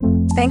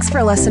Thanks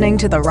for listening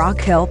to the Rock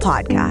Hill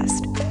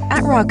Podcast.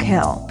 At Rock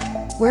Hill,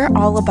 we're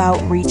all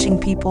about reaching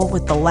people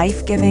with the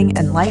life-giving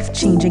and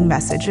life-changing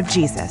message of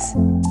Jesus.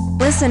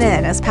 Listen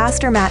in as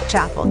Pastor Matt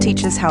Chappell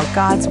teaches how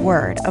God's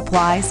Word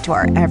applies to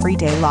our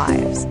everyday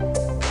lives.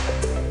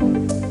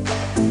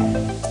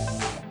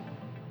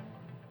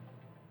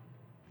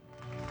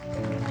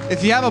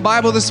 If you have a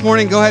Bible this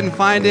morning, go ahead and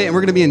find it. And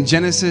we're going to be in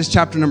Genesis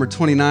chapter number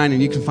 29,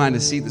 and you can find a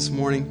seat this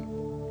morning.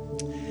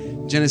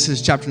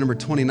 Genesis chapter number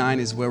 29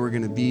 is where we're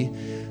going to be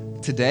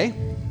today.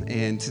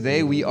 And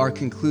today we are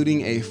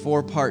concluding a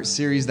 4-part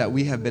series that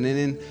we have been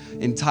in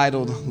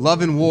entitled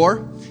Love and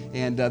War.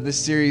 And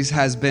this series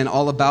has been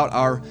all about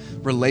our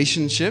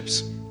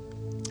relationships.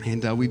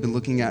 And we've been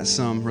looking at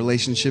some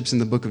relationships in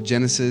the book of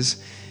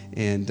Genesis.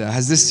 And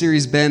has this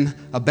series been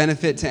a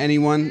benefit to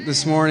anyone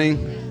this morning?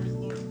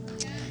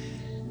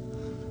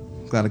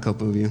 Glad a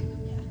couple of you.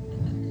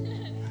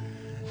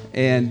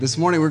 And this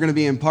morning we're going to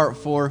be in part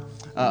 4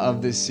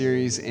 of this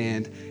series,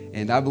 and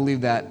I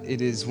believe that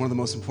it is one of the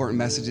most important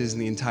messages in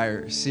the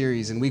entire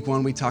series. In week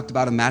 1, we talked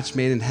about a match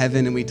made in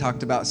heaven, and we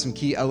talked about some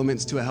key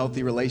elements to a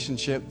healthy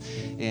relationship.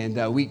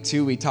 And week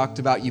 2, we talked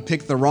about you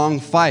picked the wrong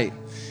fight.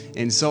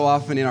 And so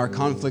often in our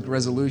conflict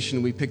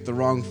resolution, we pick the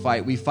wrong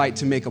fight. We fight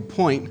to make a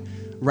point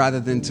rather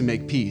than to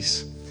make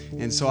peace.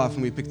 And so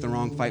often we pick the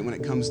wrong fight when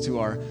it comes to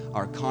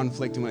our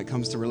conflict and when it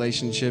comes to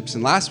relationships.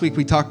 And last week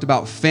we talked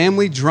about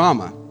family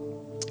drama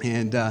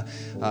and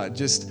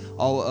just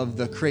all of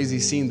the crazy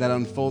scene that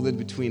unfolded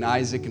between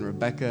Isaac and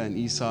Rebekah and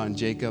Esau and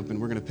Jacob. And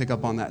we're going to pick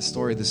up on that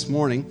story this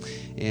morning.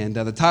 And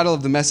the title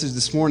of the message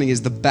this morning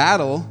is The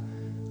Battle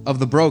of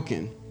the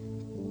Broken.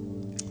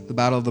 The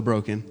Battle of the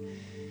Broken.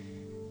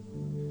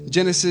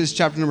 Genesis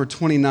chapter number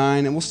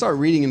 29, and we'll start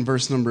reading in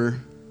verse number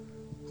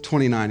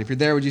 29. If you're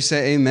there, would you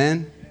say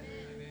amen?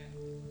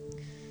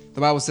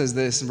 The Bible says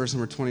this in verse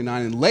number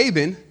 29, and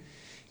Laban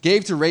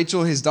gave to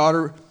Rachel his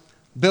daughter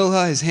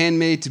Bilhah his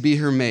handmaid to be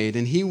her maid.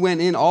 And he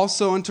went in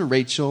also unto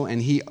Rachel,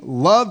 and he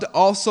loved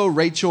also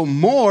Rachel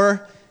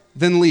more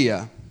than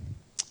Leah,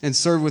 and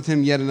served with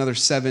him yet another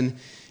 7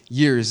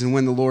 years. And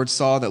when the Lord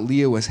saw that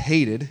Leah was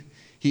hated,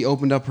 he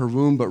opened up her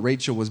womb, but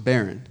Rachel was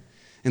barren.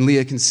 And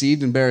Leah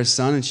conceived and bare a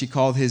son, and she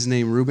called his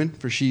name Reuben,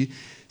 for she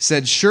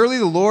said, Surely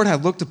the Lord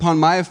hath looked upon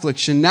my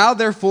affliction. Now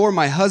therefore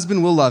my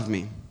husband will love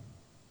me.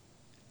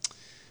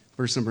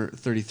 Verse number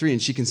 33,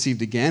 and she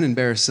conceived again and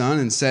bare a son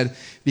and said,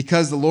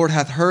 Because the Lord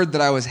hath heard that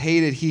I was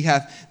hated, he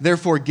hath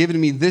therefore given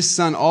me this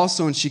son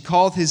also. And she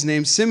called his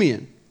name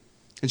Simeon.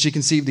 And she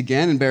conceived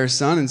again and bare a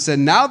son and said,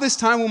 Now this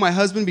time will my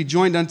husband be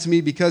joined unto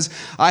me, because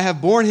I have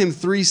borne him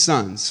 3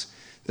 sons.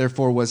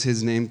 Therefore was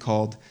his name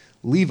called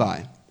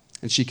Levi.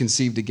 And she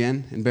conceived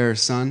again and bare a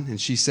son. And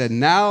she said,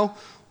 Now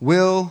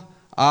will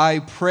I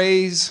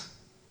praise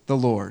the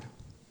Lord.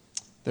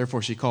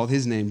 Therefore she called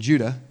his name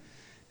Judah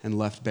and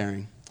left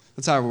bearing.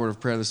 Let's have a word of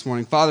prayer this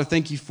morning. Father,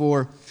 thank you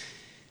for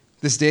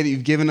this day that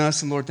you've given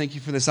us. And Lord, thank you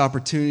for this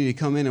opportunity to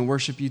come in and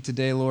worship you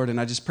today, Lord. And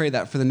I just pray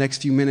that for the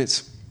next few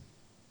minutes,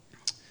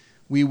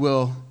 we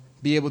will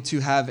be able to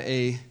have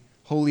a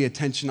holy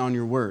attention on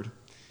your word.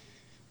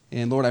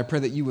 And Lord, I pray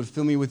that you would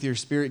fill me with your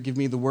spirit, give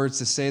me the words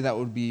to say that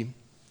would be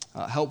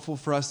helpful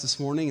for us this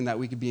morning, and that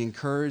we could be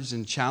encouraged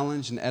and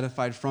challenged and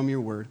edified from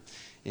your word.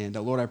 And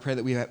Lord, I pray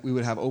that we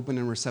would have open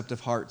and receptive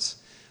hearts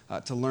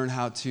to learn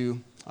how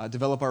to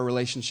develop our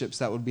relationships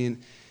that would be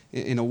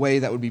in a way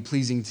that would be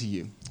pleasing to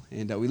you.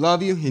 And we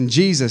love you. In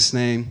Jesus'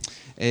 name,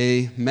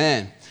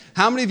 amen.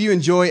 How many of you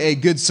enjoy a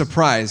good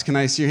surprise? Can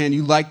I see your hand?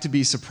 You like to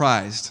be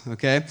surprised,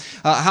 okay?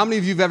 How many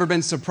of you have ever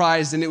been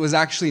surprised and it was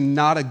actually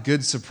not a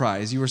good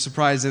surprise? You were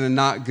surprised in a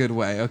not good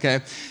way,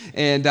 okay?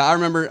 And I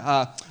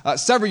remember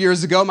several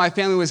years ago, my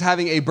family was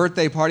having a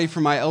birthday party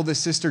for my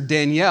eldest sister,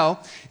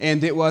 Danielle,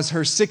 and it was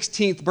her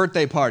 16th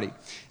birthday party.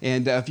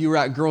 And if you were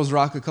at Girls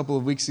Rock a couple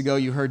of weeks ago,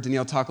 you heard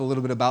Danielle talk a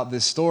little bit about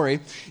this story.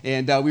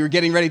 And we were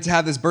getting ready to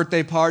have this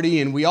birthday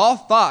party, and we all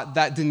thought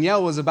that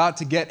Danielle was about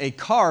to get a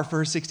car for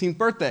her 16th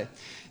birthday.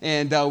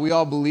 And we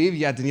all believed,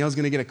 Danielle's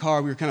going to get a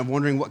car. We were kind of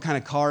wondering, what kind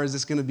of car is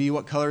this going to be?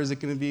 What color is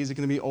it going to be? Is it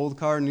going to be old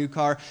car, new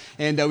car?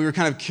 And we were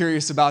kind of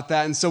curious about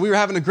that. And so we were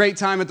having a great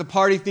time at the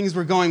party. Things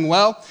were going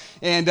well.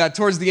 And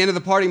towards the end of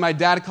the party, my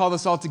dad called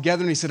us all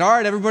together, and he said, all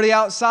right, everybody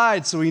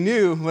outside. So we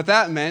knew what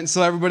that meant.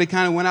 So everybody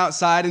kind of went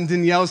outside, and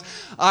Danielle's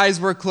eyes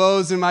were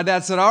closed. And my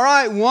dad said, all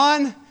right,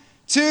 1,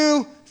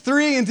 2,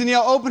 3. And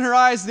Danielle opened her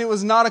eyes, and it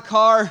was not a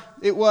car.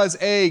 It was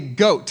a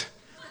goat.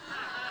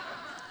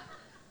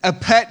 A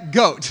pet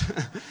goat.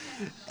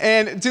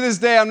 And to this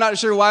day, I'm not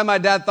sure why my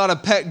dad thought a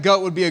pet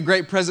goat would be a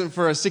great present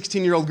for a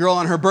 16-year-old girl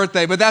on her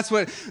birthday, but that's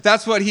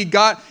what he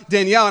got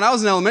Danielle. And I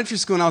was in elementary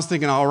school, and I was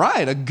thinking, all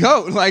right, a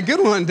goat, like, good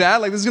one,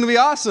 Dad, like, this is going to be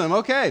awesome,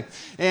 okay.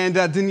 And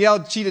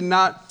Danielle, she did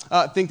not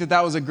think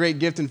that was a great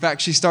gift. In fact,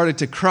 she started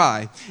to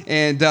cry.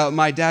 And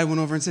my dad went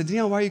over and said,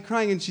 Danielle, why are you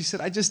crying? And she said,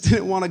 I just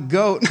didn't want a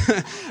goat.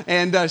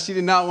 And she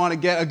did not want to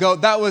get a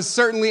goat. That was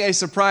certainly a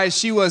surprise.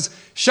 She was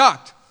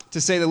shocked, to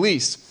say the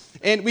least.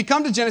 And we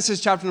come to Genesis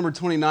chapter number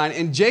 29,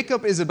 and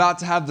Jacob is about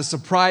to have the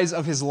surprise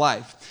of his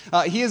life.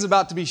 He is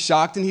about to be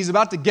shocked, and he's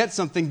about to get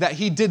something that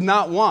he did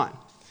not want.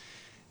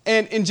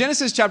 And in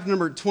Genesis chapter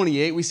number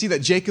 28, we see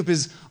that Jacob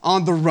is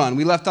on the run.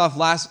 We left off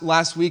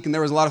last week, and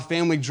there was a lot of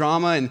family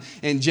drama,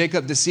 and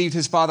Jacob deceived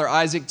his father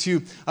Isaac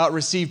to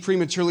receive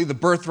prematurely the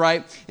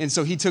birthright. And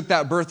so he took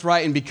that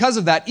birthright, and because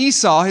of that,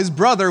 Esau, his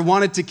brother,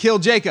 wanted to kill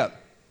Jacob.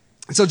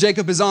 So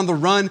Jacob is on the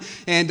run,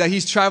 and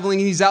he's traveling.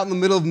 He's out in the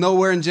middle of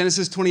nowhere. In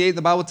Genesis 28,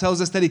 the Bible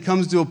tells us that he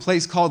comes to a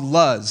place called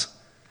Luz.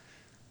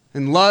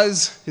 And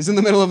Luz is in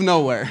the middle of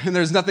nowhere, and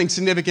there's nothing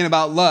significant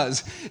about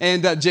Luz.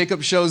 And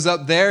Jacob shows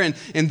up there,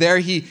 and there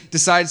he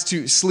decides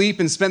to sleep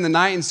and spend the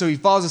night. And so he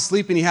falls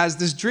asleep, and he has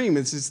this dream.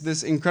 It's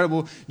this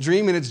incredible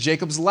dream, and it's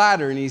Jacob's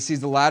ladder. And he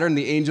sees the ladder and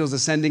the angels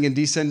ascending and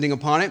descending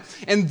upon it.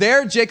 And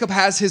there Jacob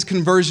has his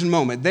conversion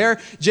moment. There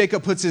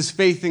Jacob puts his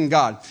faith in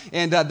God.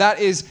 And that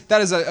is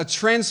a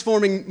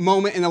transforming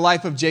moment in the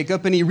life of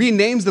Jacob. And he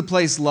renames the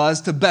place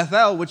Luz to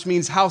Bethel, which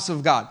means house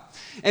of God.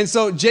 And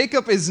so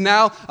Jacob is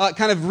now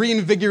kind of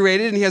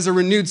reinvigorated, and he has a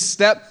renewed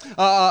step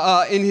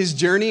in his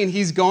journey, and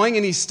he's going,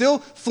 and he's still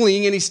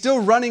fleeing, and he's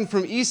still running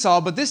from Esau,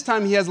 but this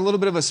time he has a little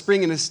bit of a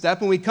spring in his step.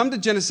 And we come to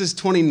Genesis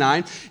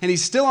 29, and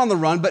he's still on the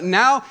run, but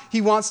now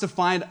he wants to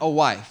find a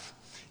wife.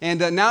 And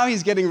now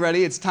he's getting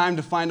ready. It's time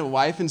to find a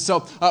wife. And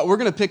so we're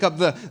going to pick up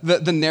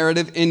the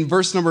narrative in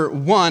verse number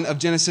 1 of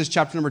Genesis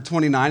chapter number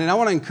 29. And I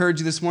want to encourage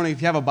you this morning,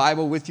 if you have a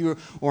Bible with you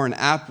or an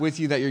app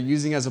with you that you're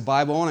using as a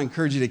Bible, I want to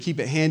encourage you to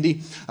keep it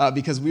handy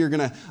because we are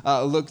going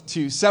to look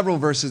to several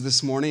verses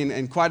this morning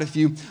and quite a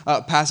few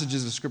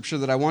passages of Scripture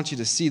that I want you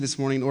to see this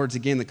morning in order to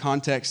gain the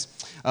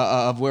context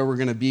of where we're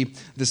going to be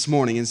this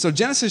morning. And so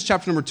Genesis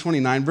chapter number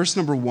 29, verse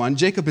number 1,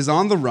 Jacob is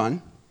on the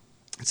run.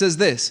 It says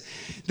this,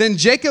 "Then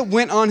Jacob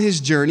went on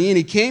his journey, and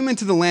he came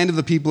into the land of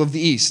the people of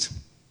the east.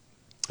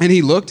 And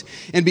he looked,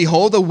 and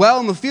behold, a well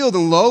in the field,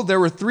 and lo, there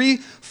were 3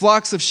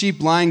 flocks of sheep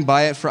lying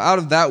by it, for out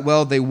of that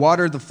well they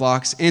watered the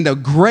flocks, and a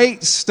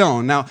great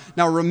stone." Now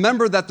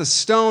remember that the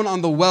stone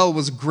on the well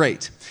was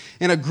great,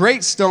 and a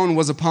great stone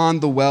was upon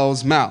the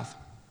well's mouth.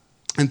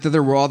 And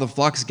thither were all the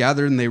flocks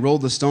gathered, and they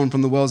rolled the stone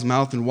from the well's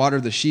mouth and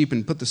watered the sheep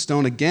and put the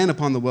stone again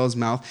upon the well's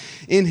mouth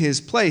in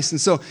his place. And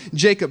so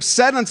Jacob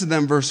said unto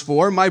them, verse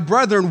 4, "My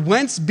brethren,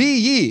 whence be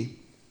ye?"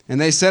 And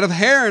they said, "Of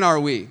Haran are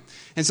we."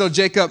 And so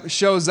Jacob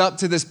shows up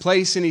to this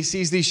place, and he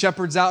sees these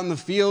shepherds out in the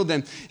field,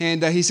 and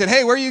he said,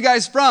 "Hey, where are you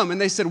guys from?" And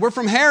they said, "We're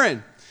from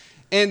Haran."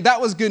 And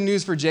that was good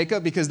news for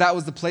Jacob because that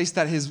was the place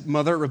that his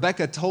mother,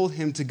 Rebekah, told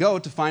him to go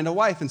to find a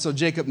wife. And so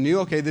Jacob knew,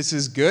 okay, this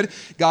is good.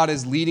 God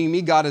is leading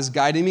me. God is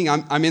guiding me.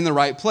 I'm in the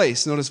right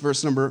place. Notice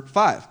verse number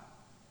 5.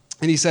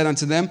 "And he said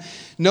unto them,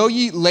 Know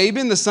ye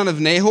Laban, the son of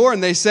Nahor?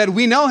 And they said,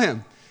 We know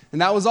him."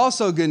 And that was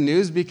also good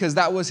news because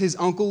that was his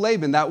uncle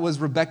Laban. That was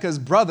Rebekah's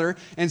brother.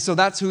 And so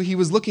that's who he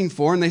was looking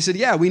for. And they said,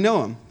 "Yeah, we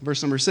know him."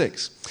 Verse number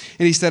 6.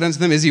 "And he said unto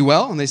them, Is he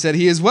well? And they said,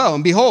 He is well.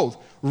 And behold,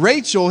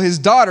 Rachel, his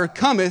daughter,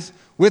 cometh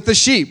with the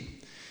sheep."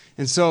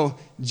 And so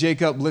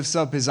Jacob lifts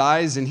up his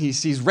eyes, and he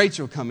sees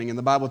Rachel coming. And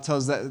the Bible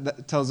tells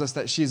us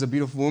that she is a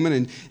beautiful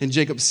woman, and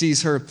Jacob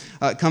sees her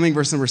coming.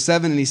 Verse number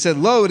 7, "And he said,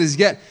 Lo, it is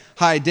yet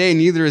high day,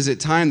 neither is it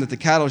time that the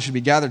cattle should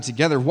be gathered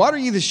together. Water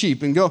ye the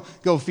sheep, and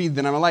go feed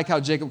them." And I like how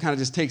Jacob kind of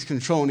just takes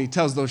control, and he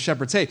tells those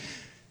shepherds, "Hey,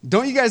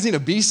 don't you guys need to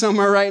be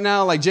somewhere right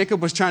now?" Like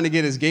Jacob was trying to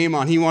get his game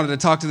on. He wanted to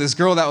talk to this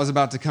girl that was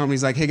about to come.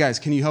 He's like, "Hey guys,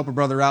 can you help a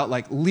brother out?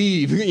 Like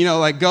leave,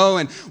 like go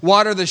and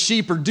water the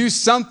sheep or do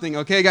something.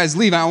 Okay guys,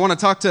 leave. I want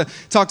to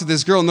talk to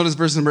this girl." Notice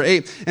verse number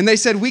 8. "And they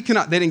said, We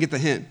cannot," they didn't get the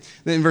hint.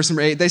 Then in verse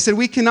number 8, "They said,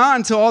 We cannot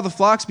until all the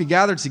flocks be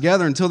gathered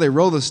together, until they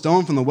roll the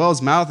stone from the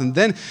well's mouth, and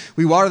then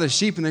we water the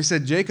sheep." And they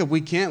said, "Jacob,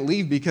 we can't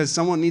leave because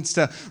someone needs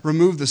to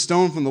remove the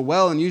stone from the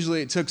well." And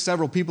usually it took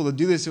several people to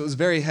do this. It was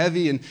very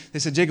heavy. And they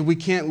said, "Jacob, we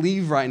can't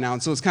leave right now."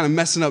 And so it's kind of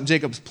messing up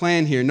Jacob's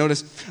plan here.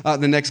 Notice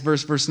the next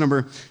verse, verse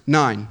number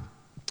 9.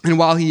 "And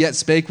while he yet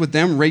spake with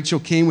them, Rachel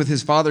came with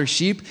his father's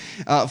sheep,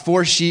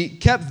 for she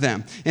kept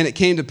them. And it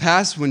came to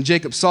pass, when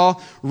Jacob saw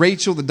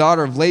Rachel, the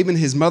daughter of Laban,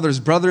 his mother's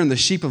brother, and the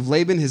sheep of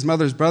Laban, his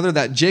mother's brother,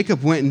 that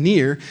Jacob went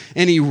near,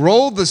 and he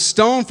rolled the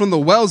stone from the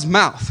well's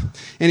mouth,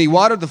 and he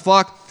watered the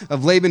flock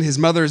of Laban, his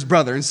mother's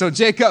brother." And so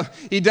Jacob,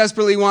 he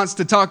desperately wants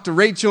to talk to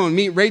Rachel and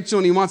meet Rachel,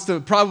 and he wants to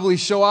probably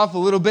show off a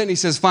little bit. And he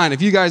says, "Fine,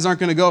 if you guys aren't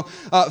going to go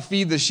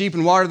feed the sheep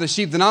and water the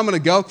sheep, then I'm going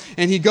to go."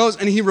 And he goes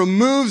and he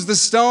removes the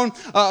stone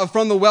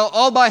from the well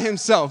all by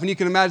himself. And you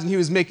can imagine he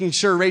was making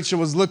sure Rachel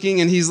was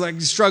looking, and he's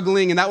like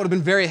struggling, and that would have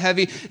been very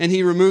heavy. And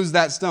he removes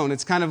that stone.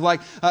 It's kind of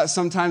like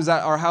sometimes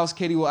at our house,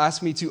 Katie will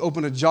ask me to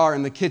open a jar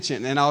in the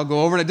kitchen, and I'll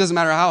go over, and it doesn't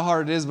matter how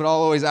hard it is, but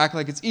I'll always act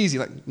like it's easy,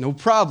 like no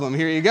problem,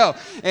 here you go.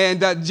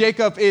 And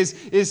Jacob is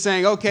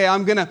saying, "Okay,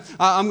 I'm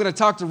gonna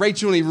talk to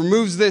Rachel," and he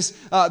removes this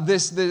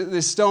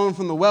stone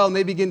from the well, and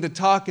they begin to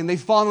talk, and they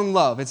fall in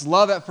love. It's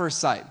love at first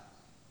sight.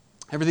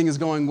 Everything is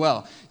going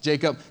well.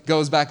 Jacob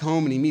goes back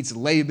home and he meets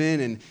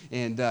Laban,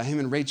 and him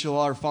and Rachel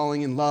are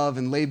falling in love,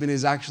 and Laban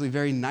is actually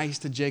very nice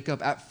to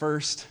Jacob at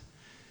first.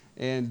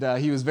 And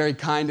he was very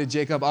kind to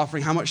Jacob,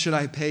 offering, "How much should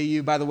I pay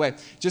you?" By the way,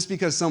 just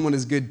because someone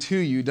is good to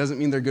you doesn't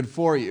mean they're good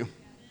for you.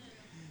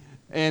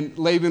 And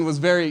Laban was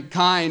very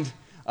kind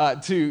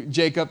to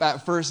Jacob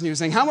at first, and he was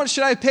saying, how much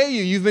should I pay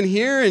you? You've been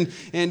here,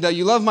 and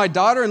you love my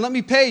daughter, and let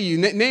me pay you.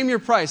 Name your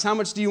price. How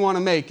much do you want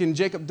to make? And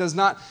Jacob does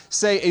not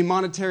say a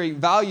monetary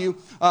value.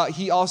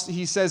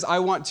 He says, I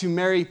want to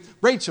marry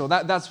Rachel.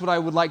 That's what I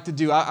would like to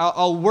do.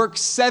 I'll work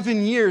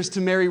 7 years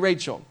to marry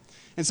Rachel.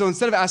 And so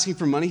instead of asking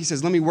for money, he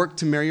says, let me work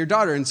to marry your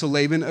daughter. And so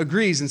Laban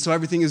agrees. And so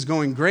everything is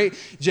going great.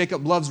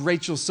 Jacob loves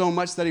Rachel so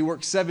much that he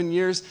worked 7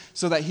 years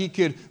so that he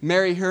could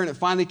marry her. And it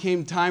finally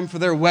came time for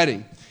their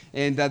wedding.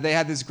 And they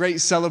had this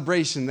great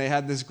celebration. They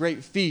had this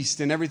great feast,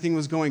 and everything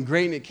was going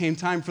great. And it came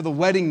time for the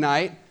wedding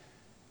night.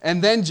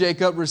 And then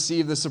Jacob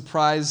received the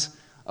surprise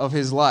of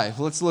his life.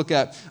 Let's look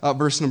at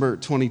verse number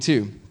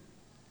 22.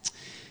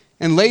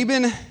 And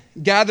Laban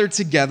gathered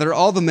together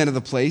all the men of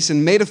the place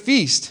and made a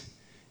feast.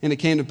 And it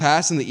came to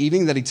pass in the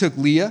evening that he took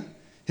Leah,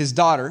 his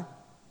daughter.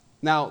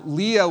 Now,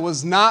 Leah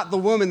was not the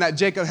woman that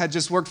Jacob had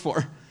just worked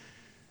for.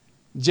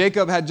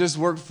 Jacob had just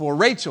worked for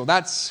Rachel.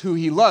 That's who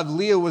he loved.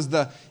 Leah was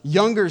the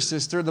younger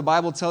sister. The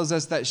Bible tells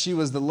us that she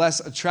was the less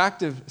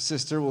attractive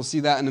sister. We'll see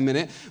that in a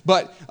minute.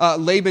 But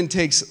Laban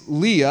takes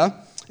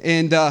Leah,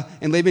 and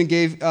Laban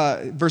gave,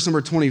 verse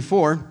number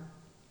 24,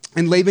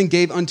 and Laban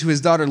gave unto his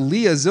daughter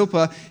Leah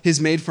Zilpah,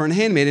 his maid, for an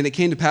handmaid. And it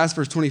came to pass,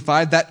 verse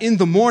 25, that in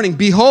the morning,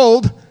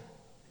 behold,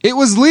 it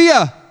was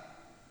Leah.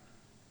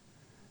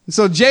 And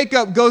so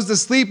Jacob goes to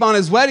sleep on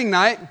his wedding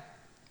night.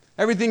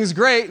 Everything's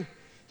great.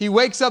 He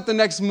wakes up the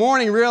next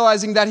morning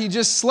realizing that he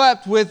just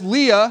slept with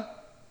Leah,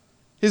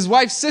 his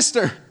wife's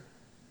sister.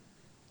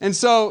 And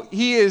so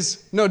he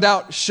is no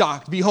doubt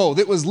shocked. Behold,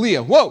 it was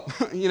Leah. Whoa,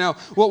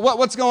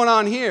 what's going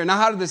on here? Now,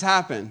 how did this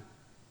happen?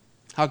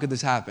 How could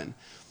this happen?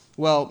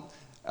 Well,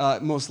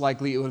 most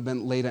likely it would have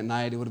been late at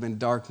night. It would have been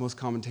dark. Most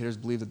commentators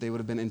believe that they would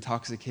have been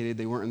intoxicated.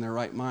 They weren't in their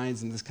right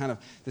minds, and this kind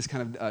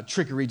of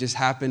trickery just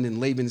happened, and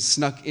Laban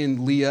snuck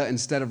in Leah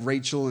instead of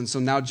Rachel, and so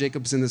now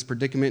Jacob's in this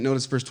predicament.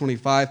 Notice verse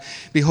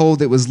 25.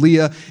 Behold, it was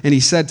Leah, and he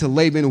said to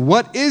Laban,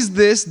 what is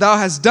this thou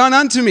hast done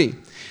unto me?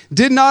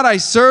 Did not I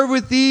serve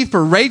with thee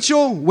for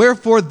Rachel?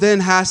 Wherefore then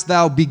hast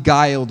thou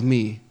beguiled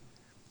me?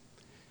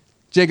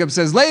 Jacob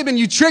says, Laban,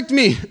 you tricked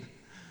me.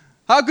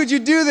 How could you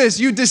do this?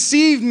 You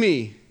deceived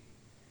me.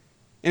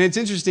 And it's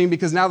interesting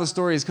because now the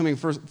story is coming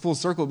full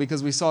circle,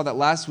 because we saw that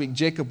last week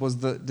Jacob was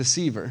the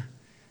deceiver.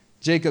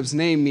 Jacob's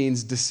name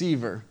means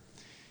deceiver,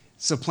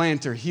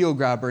 supplanter, heel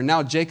grabber.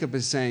 Now Jacob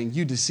is saying,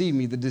 you deceived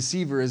me. The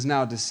deceiver is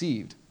now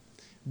deceived.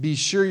 Be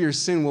sure your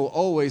sin will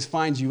always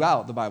find you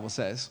out, the Bible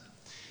says.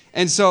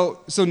 And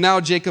so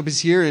now Jacob is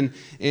here,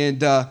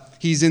 and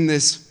he's in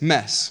this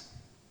mess.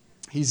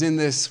 He's in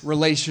this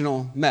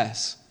relational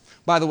mess.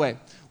 By the way,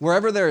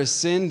 wherever there is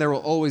sin, there will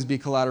always be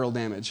collateral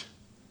damage.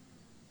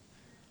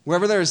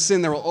 Wherever there is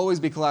sin, there will always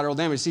be collateral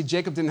damage. See,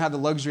 Jacob didn't have the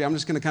luxury, I'm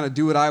just going to kind of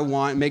do what I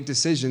want and make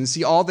decisions.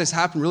 See, all this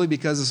happened really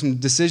because of some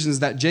decisions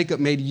that Jacob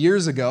made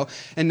years ago,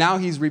 and now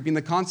he's reaping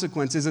the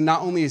consequences. And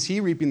not only is he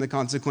reaping the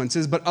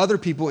consequences, but other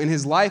people in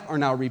his life are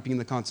now reaping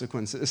the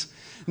consequences.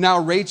 Now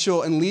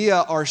Rachel and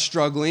Leah are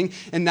struggling,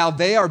 and now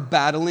they are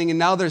battling, and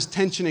now there's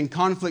tension and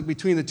conflict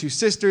between the two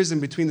sisters and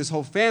between this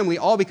whole family,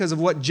 all because of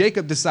what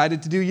Jacob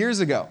decided to do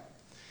years ago.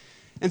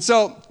 And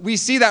so we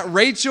see that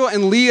Rachel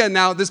and Leah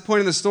now at this point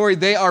in the story,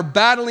 they are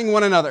battling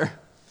one another.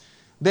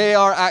 They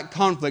are at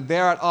conflict. They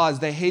are at odds.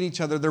 They hate each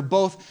other. They're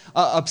both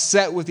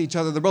upset with each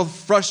other. They're both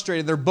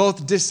frustrated. They're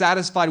both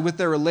dissatisfied with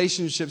their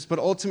relationships, but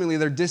ultimately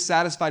they're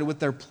dissatisfied with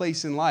their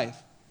place in life.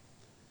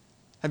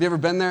 Have you ever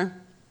been there?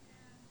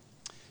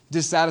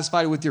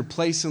 Dissatisfied with your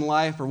place in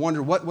life, or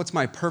wonder, what's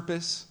my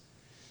purpose?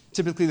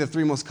 Typically the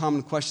three most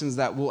common questions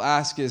that we'll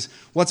ask is,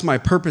 what's my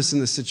purpose in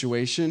this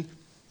situation?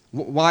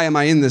 Why am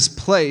I in this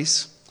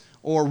place?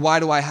 Or why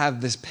do I have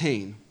this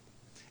pain?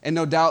 And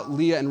no doubt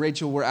Leah and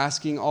Rachel were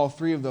asking all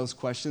three of those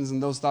questions,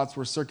 and those thoughts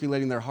were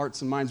circulating their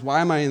hearts and minds.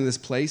 Why am I in this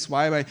place?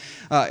 Why am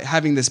I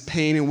having this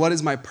pain? And what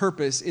is my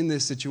purpose in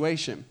this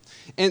situation?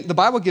 And the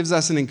Bible gives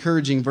us an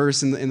encouraging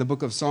verse in the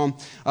book of Psalm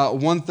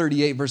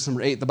 138, verse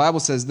number 8. The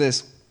Bible says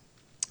this,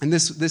 and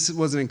this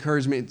was an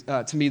encouragement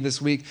to me this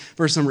week.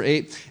 Verse number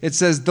 8, it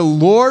says, the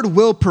Lord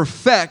will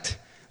perfect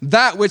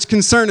that which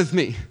concerneth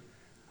me.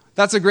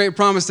 That's a great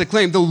promise to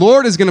claim. The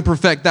Lord is going to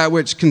perfect that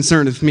which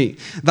concerneth me.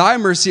 Thy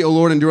mercy, O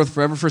Lord, endureth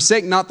forever.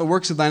 Forsake not the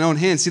works of thine own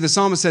hands. See, the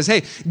psalmist says,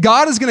 hey,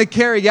 God is going to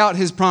carry out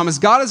his promise.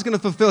 God is going to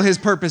fulfill his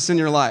purpose in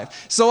your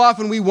life. So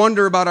often we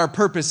wonder about our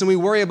purpose, and we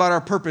worry about our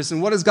purpose, and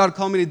what does God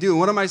call me to do, and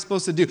what am I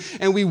supposed to do?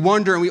 And we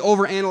wonder, and we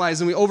overanalyze,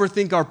 and we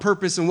overthink our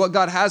purpose and what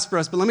God has for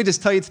us. But let me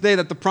just tell you today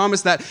that the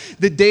promise that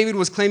David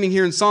was claiming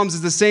here in Psalms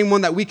is the same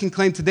one that we can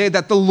claim today,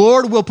 that the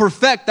Lord will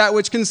perfect that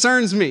which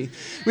concerns me.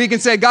 We can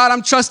say, God,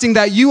 I'm trusting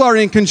that you are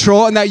in control,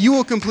 and that you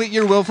will complete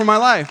your will for my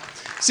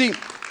life. See,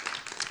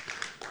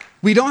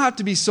 we don't have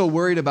to be so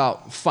worried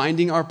about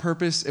finding our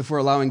purpose if we're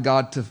allowing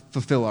God to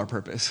fulfill our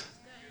purpose.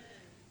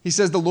 He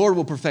says, the Lord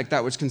will perfect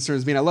that which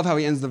concerns me. And I love how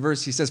he ends the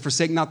verse. He says,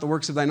 forsake not the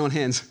works of thine own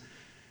hands.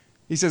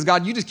 He says,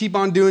 God, you just keep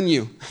on doing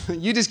you.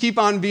 You just keep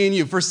on being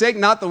you. Forsake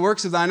not the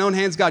works of thine own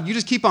hands, God. You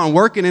just keep on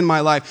working in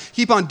my life.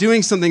 Keep on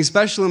doing something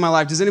special in my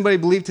life. Does anybody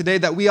believe today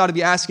that we ought to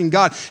be asking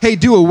God, hey,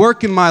 do a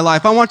work in my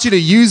life. I want you to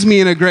use me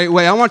in a great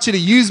way. I want you to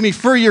use me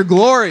for your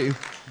glory.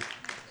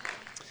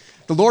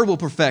 The Lord will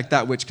perfect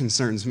that which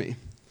concerns me.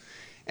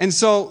 And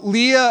so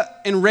Leah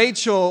and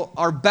Rachel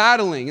are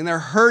battling, and they're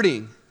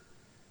hurting,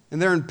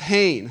 and they're in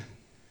pain.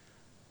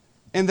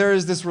 And there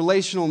is this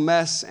relational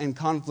mess and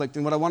conflict.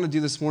 And what I want to do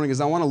this morning is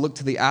I want to look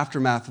to the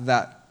aftermath of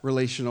that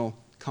relational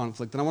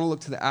conflict. And I want to look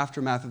to the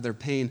aftermath of their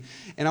pain.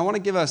 And I want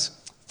to give us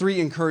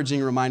 3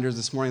 encouraging reminders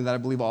this morning that I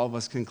believe all of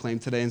us can claim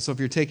today. And so if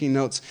you're taking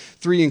notes,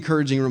 3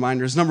 encouraging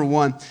reminders. Number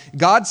 1,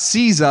 God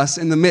sees us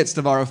in the midst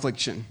of our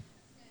affliction.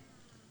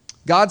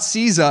 God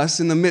sees us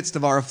in the midst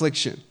of our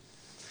affliction.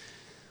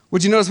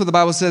 Would you notice what the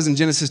Bible says in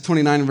Genesis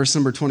 29 and verse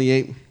number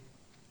 28?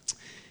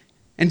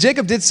 And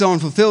Jacob did so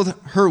and fulfilled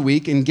her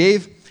week and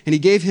he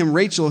gave him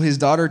Rachel, his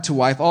daughter, to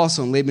wife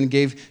also. And Laban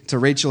gave to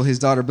Rachel, his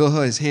daughter,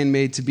 Bilhah, his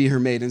handmaid, to be her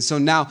maid. And so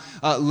now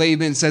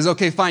Laban says,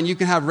 okay, fine, you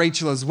can have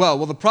Rachel as well.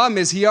 Well, the problem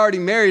is he already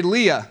married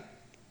Leah.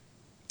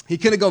 He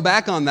couldn't go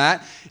back on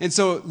that. And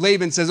so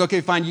Laban says,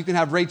 okay, fine, you can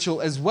have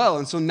Rachel as well.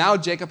 And so now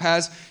Jacob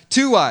has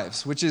 2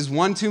 wives, which is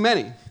 1 too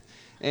many.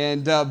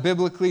 And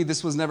biblically,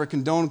 this was never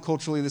condoned.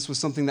 Culturally, this was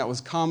something that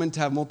was common to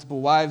have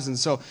multiple wives. And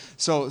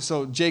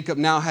so Jacob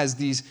now has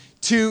these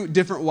 2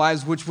 different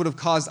wives, which would have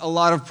caused a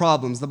lot of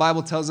problems. The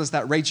Bible tells us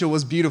that Rachel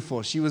was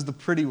beautiful. She was the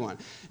pretty one.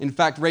 In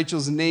fact,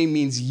 Rachel's name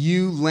means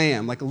ewe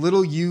lamb, like a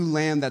little ewe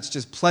lamb that's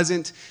just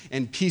pleasant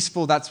and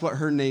peaceful. That's what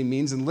her name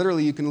means. And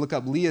literally, you can look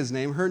up Leah's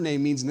name. Her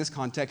name means, in this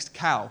context,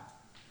 cow.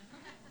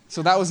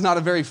 So that was not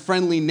a very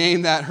friendly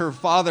name that her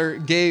father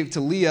gave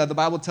to Leah. The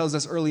Bible tells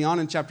us early on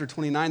in chapter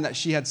 29 that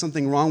she had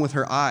something wrong with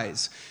her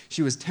eyes.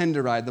 She was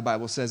tender-eyed, the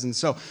Bible says. And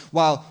so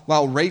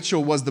while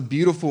Rachel was the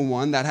beautiful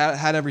one that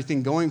had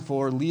everything going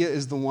for her, Leah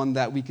is the one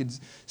that we could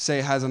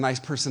say has a nice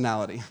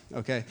personality,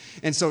 okay?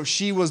 And so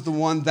she was the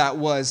one that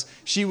was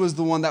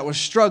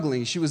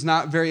struggling. She was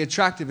not very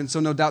attractive. And so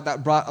no doubt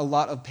that brought a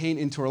lot of pain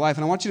into her life.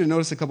 And I want you to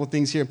notice a couple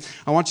things here.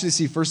 I want you to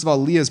see, first of all,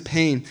 Leah's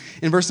pain.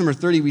 In verse number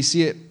 30, we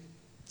see it.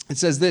 It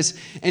says this,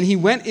 and he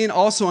went in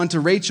also unto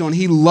Rachel, and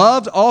he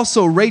loved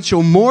also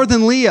Rachel more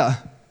than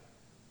Leah.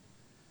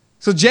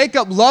 So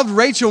Jacob loved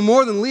Rachel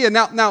more than Leah.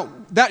 Now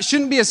that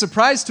shouldn't be a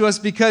surprise to us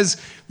because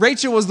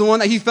Rachel was the one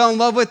that he fell in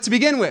love with to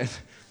begin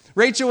with.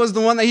 Rachel was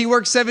the one that he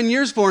worked 7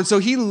 years for, and so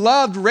he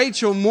loved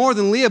Rachel more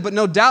than Leah, but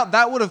no doubt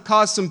that would have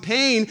caused some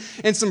pain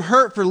and some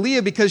hurt for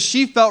Leah because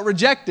she felt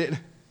rejected.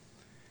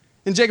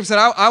 And Jacob said,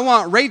 I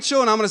want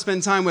Rachel, and I'm going to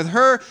spend time with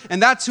her, and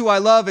that's who I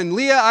love. And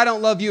Leah, I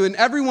don't love you. And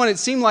everyone, it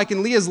seemed like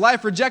in Leah's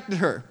life, rejected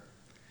her.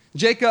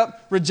 Jacob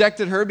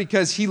rejected her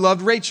because he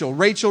loved Rachel.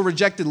 Rachel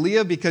rejected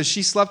Leah because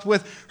she slept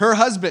with her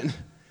husband.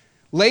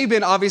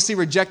 Laban obviously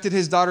rejected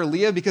his daughter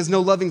Leah because no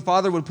loving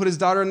father would put his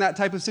daughter in that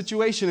type of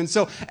situation. And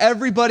so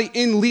everybody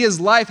in Leah's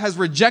life has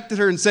rejected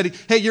her and said,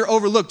 hey, you're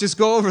overlooked, just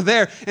go over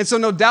there. And so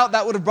no doubt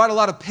that would have brought a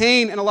lot of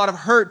pain and a lot of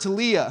hurt to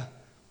Leah.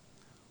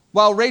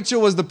 While Rachel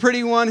was the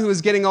pretty one who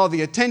was getting all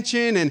the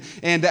attention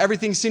and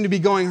everything seemed to be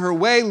going her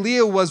way,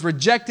 Leah was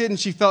rejected and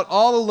she felt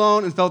all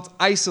alone and felt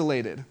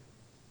isolated. And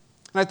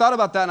I thought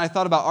about that and I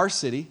thought about our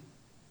city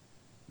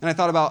and I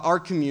thought about our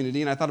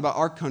community and I thought about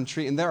our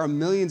country, and there are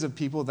millions of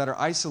people that are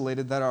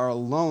isolated, that are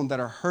alone,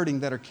 that are hurting,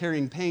 that are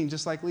carrying pain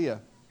just like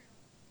Leah.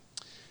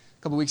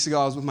 A couple weeks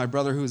ago I was with my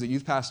brother who was a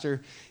youth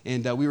pastor,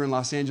 and we were in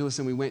Los Angeles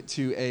and we went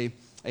to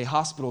a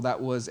hospital that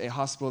was a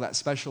hospital that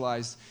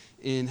specialized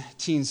in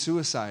teen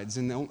suicides,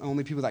 and the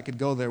only people that could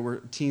go there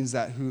were teens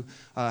who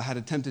had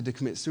attempted to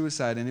commit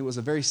suicide, and it was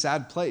a very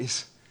sad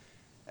place.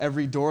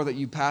 Every door that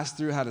you passed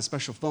through had a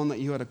special phone that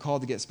you had to call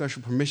to get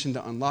special permission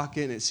to unlock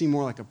it, and it seemed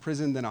more like a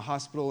prison than a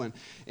hospital,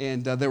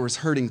 and there was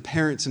hurting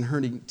parents and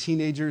hurting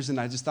teenagers, and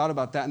I just thought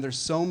about that, and there's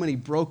so many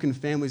broken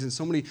families and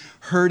so many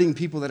hurting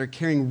people that are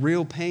carrying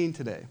real pain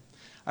today.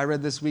 I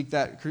read this week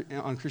that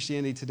on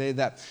Christianity Today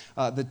that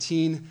the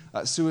teen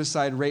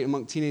suicide rate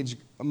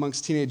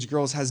amongst teenage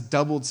girls has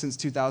doubled since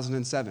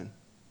 2007.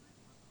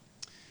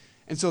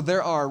 And so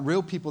there are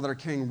real people that are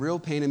carrying real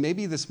pain, and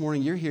maybe this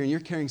morning you're here and you're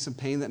carrying some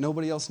pain that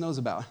nobody else knows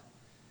about.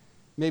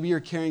 Maybe you're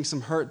carrying some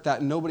hurt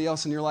that nobody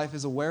else in your life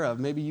is aware of.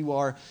 Maybe you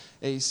are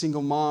a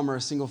single mom or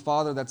a single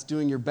father that's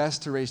doing your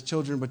best to raise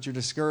children, but you're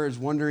discouraged,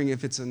 wondering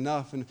if it's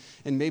enough. And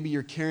maybe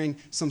you're carrying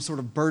some sort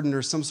of burden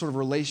or some sort of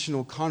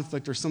relational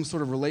conflict or some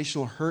sort of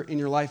relational hurt in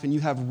your life, and you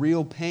have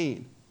real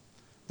pain.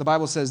 The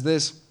Bible says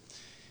this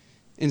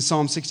in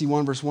Psalm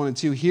 61, verse 1 and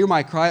 2, "Hear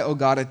my cry, O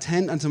God,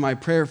 attend unto my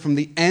prayer. From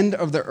the end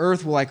of the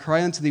earth will I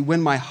cry unto thee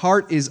when my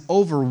heart is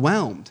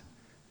overwhelmed."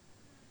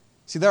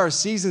 See, there are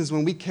seasons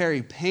when we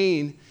carry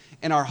pain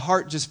and our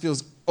heart just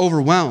feels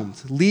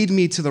overwhelmed. Lead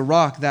me to the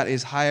rock that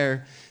is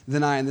higher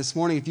than I. And this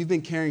morning, if you've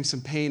been carrying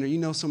some pain, or you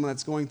know someone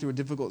that's going through a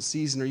difficult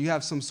season, or you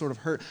have some sort of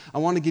hurt, I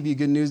want to give you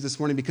good news this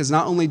morning, because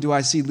not only do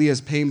I see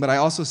Leah's pain, but I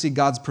also see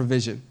God's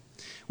provision.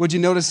 Would you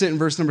notice it in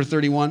verse number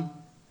 31?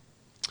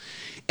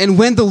 And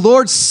when the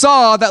Lord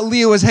saw that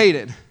Leah was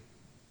hated.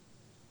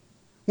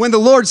 When the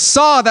Lord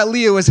saw that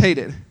Leah was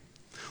hated.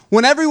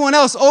 When everyone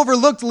else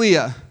overlooked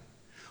Leah,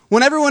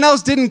 when everyone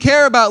else didn't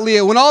care about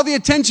Leah, when all the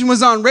attention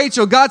was on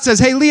Rachel, God says,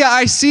 hey, Leah,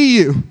 I see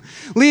you.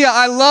 Leah,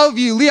 I love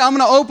you. Leah, I'm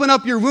going to open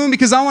up your womb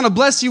because I want to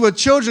bless you with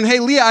children. Hey,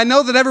 Leah, I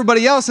know that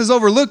everybody else has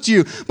overlooked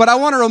you, but I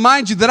want to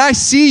remind you that I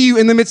see you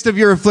in the midst of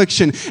your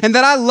affliction and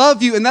that I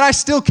love you and that I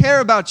still care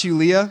about you,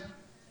 Leah.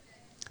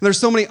 There's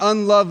so many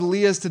unloved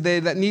Leahs today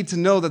that need to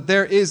know that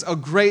there is a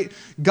great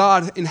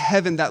God in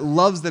heaven that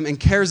loves them and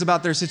cares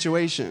about their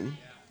situation.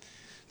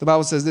 The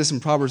Bible says this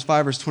in Proverbs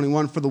 5, verse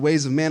 21, for the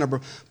ways of man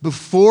are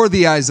before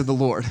the eyes of the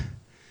Lord.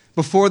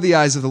 Before the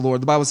eyes of the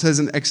Lord. The Bible says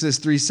in Exodus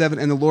 3:7,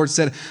 and the Lord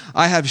said,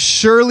 I have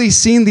surely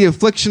seen the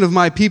affliction of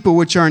my people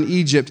which are in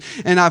Egypt,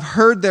 and I've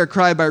heard their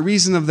cry by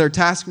reason of their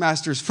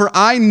taskmasters, for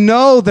I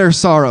know their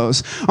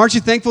sorrows. Aren't you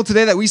thankful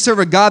today that we serve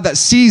a God that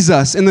sees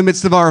us in the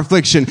midst of our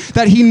affliction,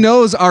 that he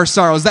knows our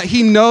sorrows, that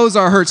he knows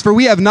our hurts? For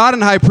we have not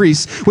an high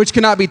priest which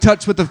cannot be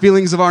touched with the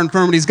feelings of our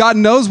infirmities. God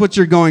knows what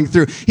you're going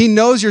through. He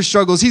knows your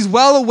struggles. He's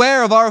well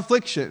aware of our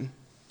affliction.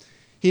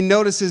 He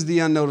notices the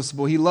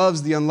unnoticeable. He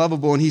loves the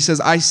unlovable. And he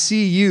says, I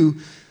see you,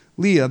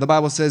 Leah. The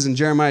Bible says in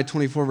Jeremiah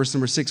 24, verse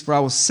number 6, for I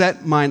will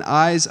set mine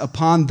eyes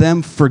upon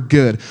them for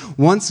good.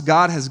 Once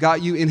God has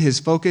got you in his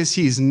focus,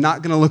 he's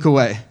not going to look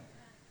away.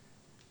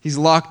 He's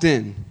locked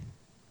in.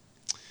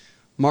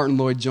 Martin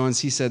Lloyd-Jones,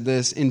 he said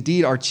this,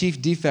 indeed, our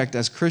chief defect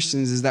as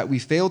Christians is that we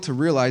fail to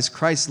realize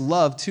Christ's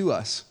love to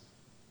us.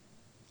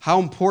 How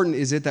important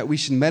is it that we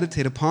should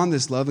meditate upon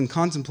this love and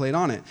contemplate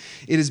on it?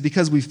 It is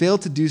because we fail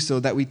to do so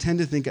that we tend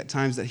to think at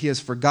times that he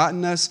has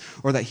forgotten us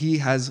or that he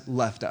has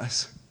left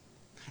us.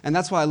 And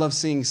that's why I love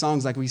singing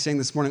songs like we sang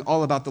this morning,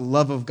 all about the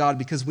love of God,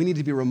 because we need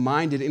to be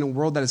reminded in a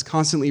world that is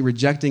constantly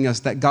rejecting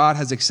us that God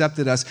has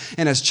accepted us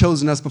and has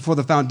chosen us before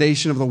the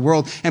foundation of the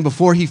world. And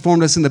before he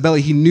formed us in the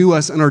belly, he knew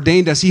us and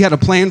ordained us. He had a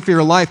plan for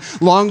your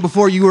life long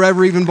before you were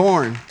ever even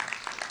born.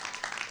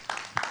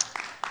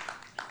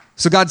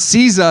 So God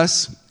sees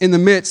us in the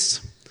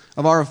midst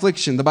of our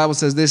affliction. The Bible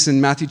says this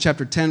in Matthew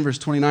chapter 10, verse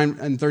 29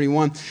 and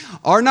 31.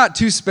 Are not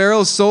 2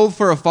 sparrows sold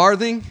for a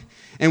farthing?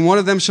 And one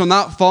of them shall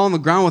not fall on the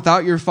ground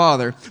without your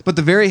Father. But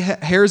the very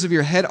hairs of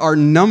your head are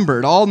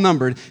numbered, all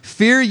numbered.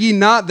 Fear ye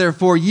not,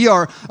 therefore, ye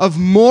are of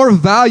more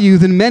value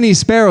than many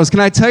sparrows. Can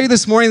I tell you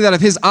this morning that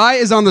if his eye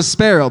is on the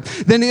sparrow,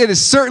 then it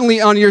is certainly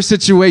on your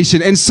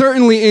situation and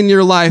certainly in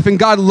your life. And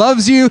God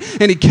loves you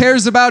and he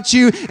cares about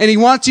you and he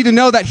wants you to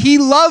know that he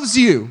loves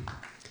you.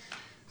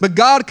 But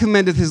God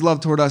commendeth his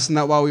love toward us, and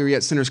that while we were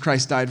yet sinners,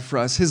 Christ died for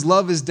us. His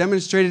love is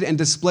demonstrated and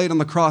displayed on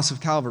the cross of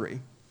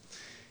Calvary.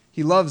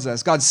 He loves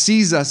us. God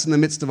sees us in the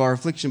midst of our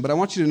affliction. But I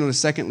want you to notice,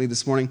 secondly,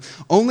 this morning,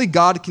 only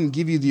God can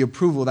give you the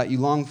approval that you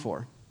long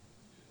for.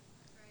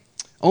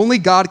 Only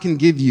God can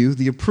give you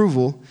the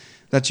approval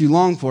that you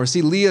long for.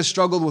 See, Leah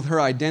struggled with her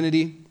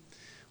identity,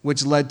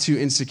 which led to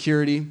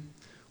insecurity,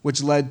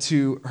 which led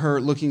to her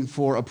looking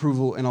for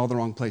approval in all the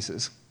wrong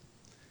places.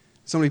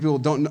 So many people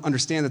don't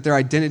understand that their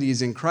identity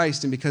is in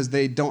Christ, and because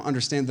they don't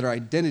understand their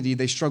identity,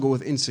 they struggle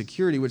with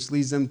insecurity, which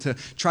leads them to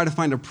try to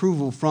find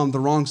approval from the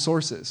wrong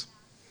sources.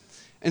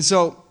 And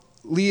so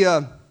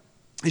Leah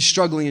is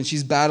struggling, and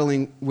she's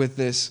battling with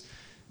this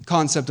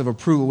concept of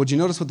approval. Would you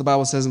notice what the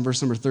Bible says in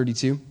verse number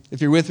 32?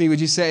 If you're with me,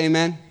 would you say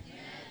amen?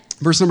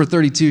 Verse number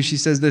 32, she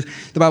says this.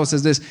 The Bible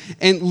says this,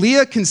 and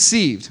Leah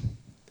conceived,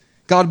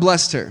 God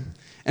blessed her,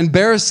 and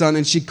bare a son,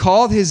 and she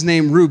called his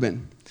name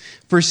Reuben.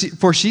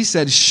 For she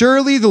said,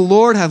 surely the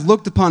Lord hath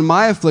looked upon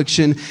my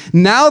affliction.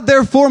 Now,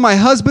 therefore, my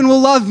husband will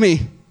love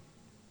me.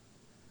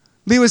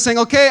 Leah was saying,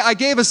 okay, I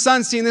gave a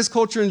son. See, in this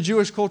culture, in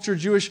Jewish culture,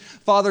 Jewish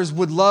fathers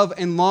would love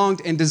and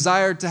longed and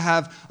desired to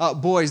have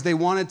boys. They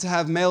wanted to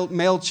have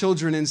male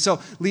children. And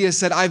so Leah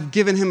said, I've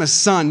given him a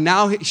son.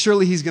 Now,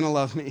 surely he's going to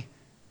love me.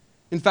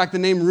 In fact, the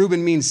name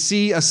Reuben means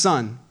see a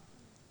son.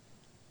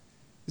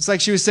 It's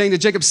like she was saying to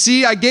Jacob,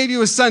 see, I gave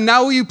you a son.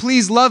 Now will you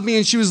please love me?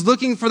 And she was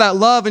looking for that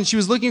love and she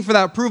was looking for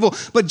that approval.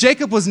 But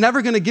Jacob was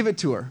never going to give it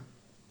to her.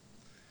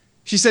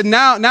 She said,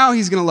 now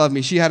he's going to love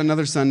me. She had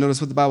another son.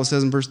 Notice what the Bible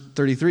says in verse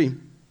 33.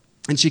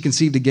 And she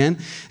conceived again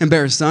and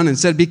bare a son and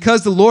said,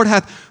 because the Lord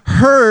hath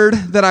heard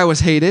that I was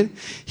hated,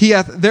 he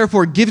hath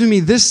therefore given me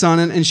this son.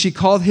 And she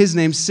called his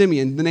name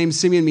Simeon. The name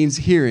Simeon means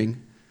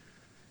hearing.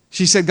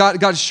 She said,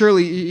 God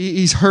surely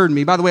he's heard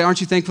me. By the way,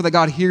 aren't you thankful that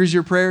God hears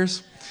your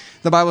prayers?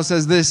 The Bible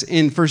says this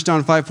in 1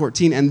 John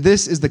 5:14, and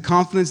this is the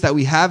confidence that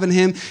we have in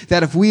him,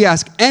 that if we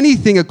ask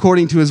anything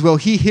according to his will,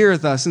 he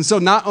heareth us. And so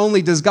not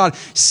only does God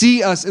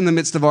see us in the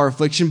midst of our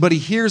affliction, but he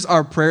hears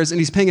our prayers,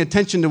 and he's paying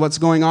attention to what's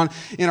going on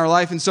in our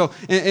life. And so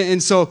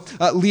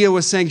Leah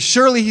was saying,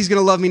 surely he's going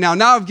to love me now.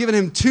 Now I've given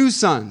him 2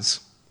 sons.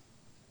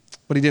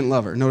 But he didn't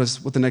love her.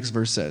 Notice what the next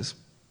verse says.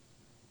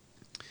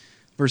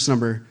 Verse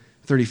number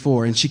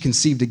 34, and she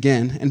conceived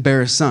again and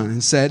bare a son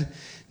and said,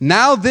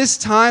 now this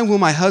time will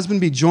my husband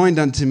be joined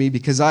unto me,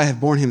 because I have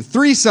borne him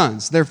 3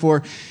 sons.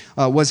 Therefore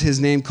was his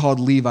name called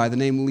Levi. The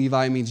name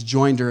Levi means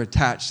joined or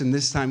attached. And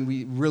this time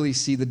we really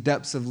see the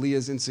depths of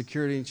Leah's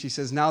insecurity. And she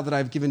says, now that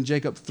I've given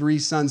Jacob 3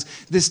 sons,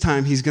 this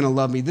time he's going to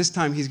love me. This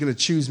time he's going to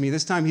choose me.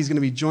 This time he's going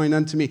to be joined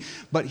unto me.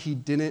 But he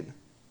didn't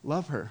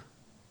love her.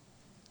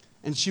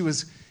 And she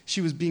was she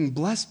was being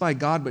blessed by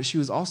God, but she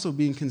was also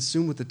being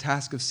consumed with the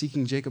task of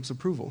seeking Jacob's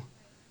approval.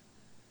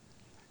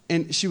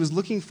 And she was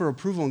looking for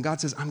approval, and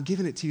God says, I'm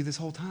giving it to you this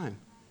whole time.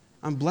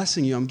 I'm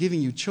blessing you. I'm giving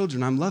you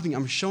children. I'm loving you.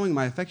 I'm showing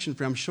my affection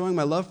for you. I'm showing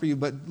my love for you.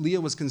 But Leah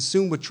was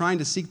consumed with trying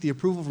to seek the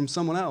approval from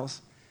someone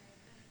else.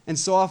 And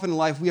so often in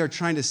life, we are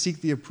trying to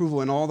seek the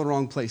approval in all the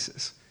wrong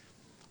places.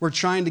 We're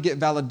trying to get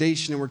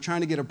validation, and we're trying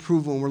to get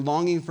approval, and we're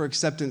longing for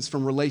acceptance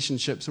from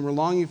relationships, and we're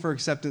longing for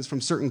acceptance from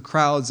certain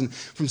crowds and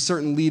from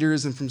certain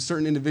leaders and from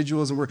certain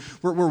individuals, and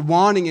we're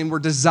wanting and we're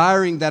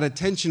desiring that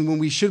attention when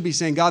we should be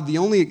saying, God, the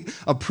only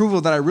approval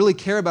that I really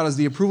care about is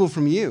the approval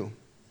from you.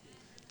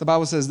 The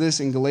Bible says this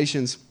in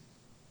Galatians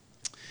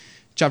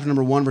chapter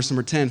number 1, verse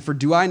number 10, for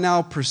do I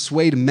now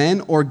persuade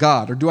men or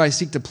God, or do I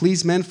seek to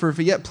please men? For if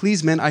I yet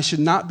please men, I should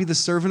not be the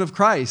servant of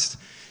Christ.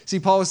 See,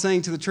 Paul was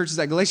saying to the churches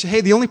at Galatia,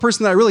 hey, the only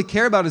person that I really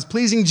care about is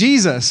pleasing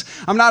Jesus.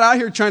 I'm not out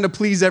here trying to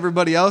please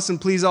everybody else and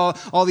please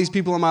all these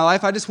people in my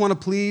life. I just want to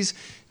please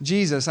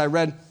Jesus. I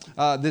read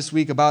this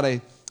week about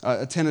a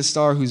tennis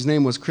star whose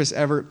name was Chris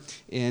Evert,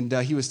 and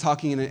he was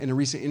talking in a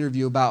recent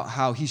interview about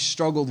how he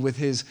struggled with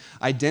his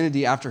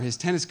identity after his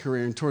tennis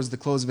career, and towards the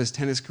close of his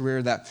tennis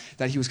career that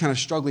he was kind of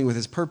struggling with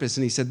his purpose.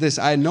 And he said this,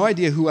 I had no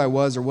idea who I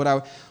was or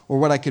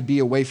what I could be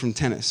away from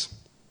tennis.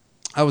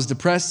 I was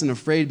depressed and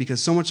afraid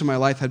because so much of my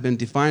life had been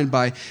defined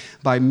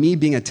by me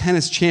being a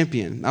tennis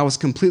champion. I was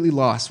completely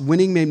lost.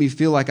 Winning made me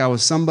feel like I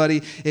was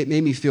somebody. It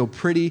made me feel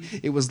pretty.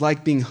 It was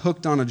like being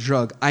hooked on a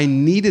drug. I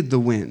needed the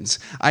wins.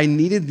 I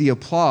needed the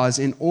applause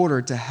in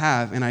order to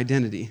have an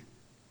identity.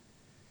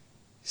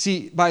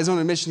 See, by his own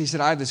admission, he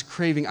said, I have this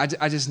craving.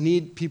 I just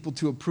need people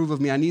to approve of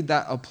me. I need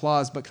that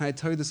applause. But can I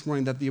tell you this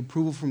morning that the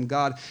approval from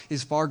God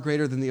is far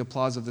greater than the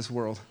applause of this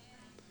world?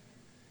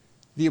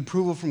 The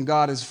approval from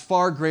God is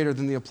far greater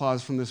than the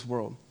applause from this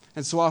world.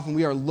 And so often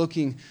we are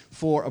looking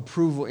for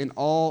approval in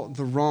all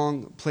the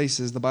wrong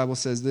places. The Bible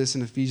says this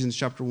in Ephesians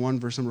chapter 1,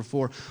 verse number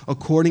 4,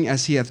 according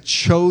as he hath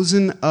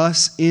chosen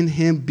us in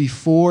him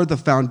before the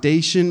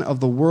foundation of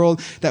the world,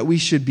 that we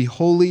should be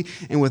holy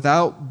and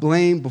without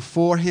blame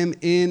before him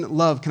in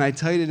love. Can I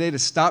tell you today to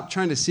stop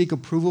trying to seek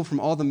approval from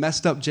all the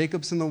messed up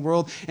Jacobs in the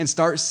world and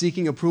start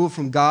seeking approval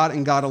from God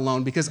and God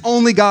alone, because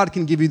only God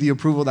can give you the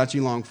approval that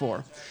you long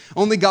for.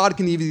 Only God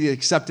can give you the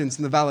acceptance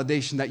and the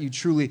validation that you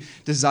truly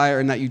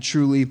desire and that you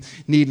truly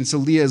need. And so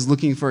Leah is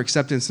looking for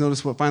acceptance.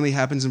 Notice what finally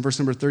happens in verse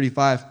number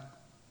 35.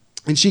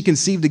 And she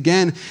conceived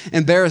again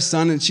and bare a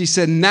son, and she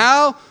said,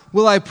 now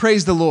will I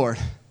praise the Lord.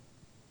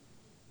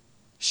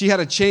 She had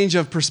a change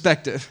of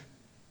perspective.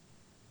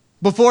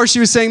 Before she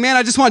was saying, man,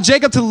 I just want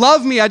Jacob to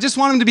love me. I just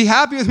want him to be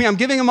happy with me. I'm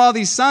giving him all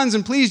these sons,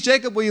 and please,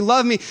 Jacob, will you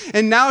love me?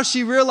 And now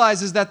she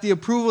realizes that the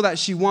approval that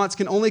she wants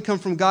can only come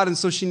from God, and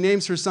so she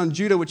names her son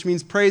Judah, which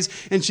means praise,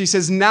 and she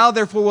says, now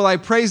therefore will I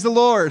praise the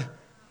Lord.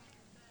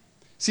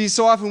 See,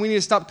 so often we need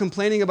to stop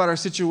complaining about our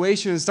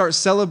situation and start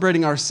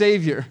celebrating our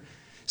Savior.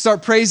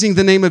 Start praising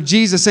the name of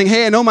Jesus, saying,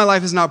 hey, I know my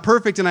life is not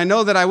perfect, and I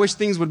know that I wish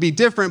things would be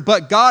different,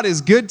 but God is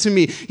good to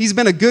me. He's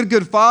been a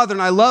good father,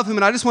 and I love him,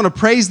 and I just want to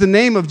praise the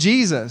name of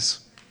Jesus.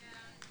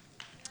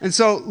 And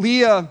so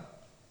Leah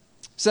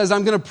says,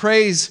 I'm going to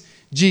praise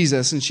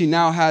Jesus, and she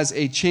now has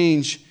a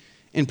change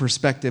in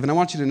perspective. And I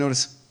want you to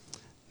notice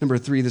number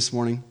 3 this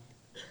morning.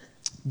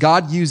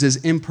 God uses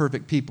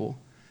imperfect people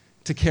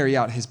to carry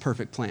out his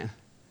perfect plan.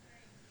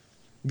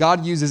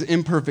 God uses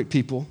imperfect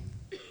people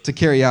to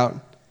carry out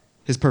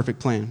his perfect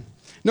plan.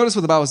 Notice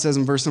what the Bible says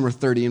in verse number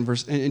 30,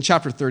 in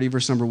chapter 30,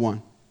 verse number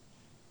 1.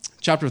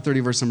 Chapter 30,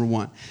 verse number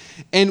 1.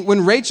 And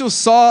when Rachel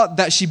saw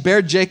that she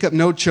bare Jacob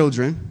no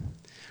children,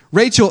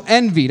 Rachel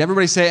envied.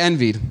 Everybody say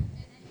envied.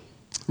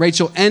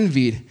 Rachel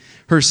envied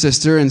her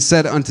sister and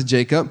said unto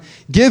Jacob,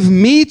 give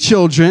me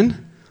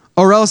children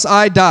or else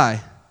I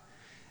die.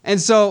 And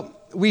so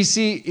we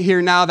see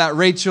here now that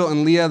Rachel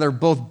and Leah, they're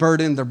both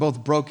burdened, they're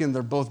both broken,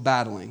 they're both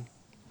battling.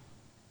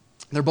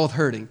 They're both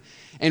hurting.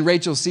 And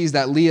Rachel sees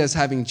that Leah is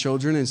having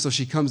children, and so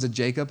she comes to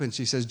Jacob and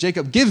she says,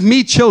 Jacob, give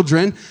me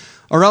children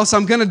or else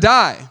I'm going to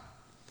die.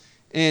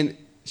 And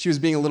she was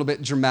being a little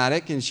bit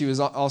dramatic, and she was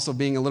also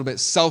being a little bit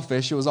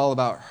selfish. It was all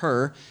about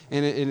her,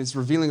 and it's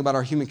revealing about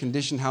our human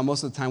condition, how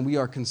most of the time we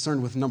are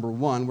concerned with number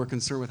one. We're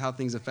concerned with how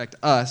things affect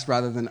us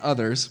rather than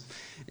others.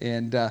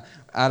 And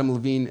Adam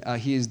Levine,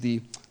 he is the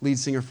lead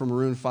singer for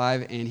Maroon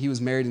 5, and he was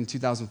married in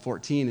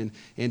 2014,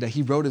 and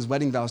he wrote his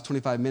wedding vows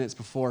 25 minutes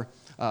before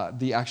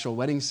the actual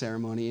wedding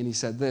ceremony, and he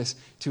said this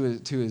to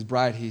his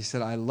bride. He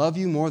said, I love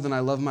you more than I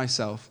love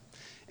myself,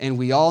 and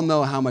we all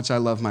know how much I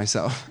love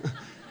myself.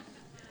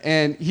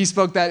 And he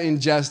spoke that in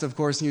jest, of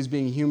course, and he was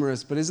being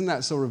humorous, but isn't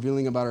that so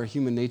revealing about our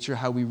human nature,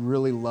 how we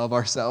really love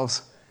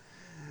ourselves?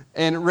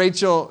 And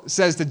Rachel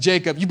says to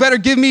Jacob, you better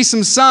give me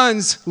some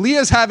sons.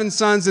 Leah's having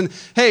sons, and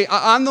hey,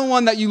 I'm the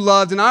one that you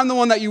loved, and I'm the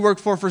one that you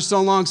worked for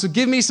so long, so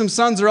give me some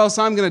sons or else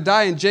I'm going to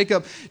die. And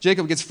Jacob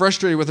gets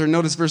frustrated with her.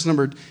 Notice verse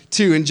number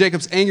 2, and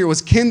Jacob's anger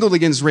was kindled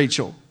against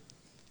Rachel.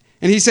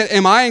 And he said,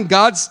 am I in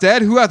God's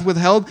stead? Who hath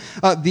withheld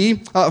from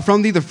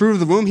thee the fruit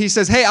of the womb? He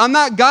says, hey, I'm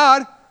not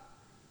God.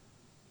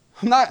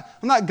 I'm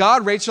not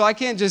God, Rachel. I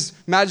can't just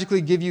magically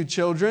give you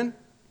children.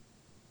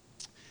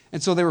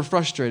 And so they were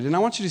frustrated. And I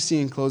want you to see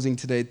in closing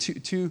today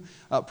two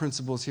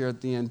principles here at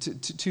the end,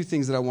 two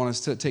things that I want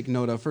us to take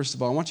note of. First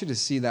of all, I want you to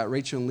see that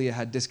Rachel and Leah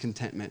had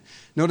discontentment.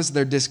 Notice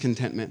their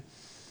discontentment.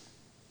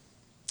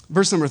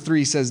 Verse number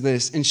 3 says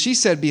this, "And she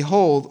said,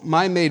 Behold,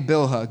 my maid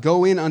Bilhah,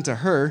 go in unto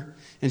her,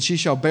 and she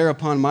shall bear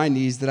upon my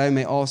knees, that I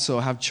may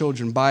also have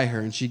children by her.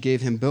 And she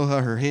gave him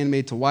Bilhah, her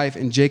handmaid, to wife,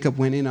 and Jacob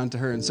went in unto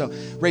her." And so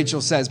Rachel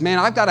says, man,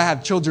 I've got to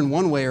have children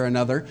one way or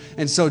another.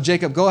 And so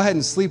Jacob, go ahead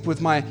and sleep with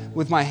my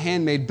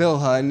handmaid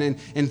Bilhah,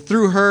 and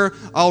through her,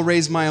 I'll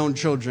raise my own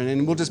children.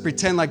 And we'll just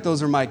pretend like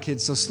those are my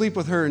kids. So sleep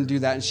with her and do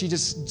that. And she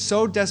just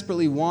so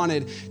desperately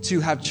wanted to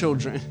have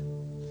children,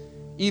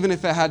 even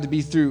if it had to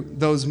be through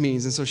those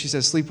means. And so she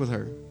says, sleep with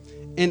her.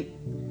 And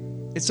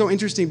it's so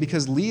interesting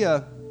because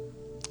Leah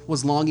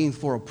was longing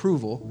for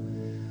approval,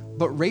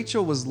 but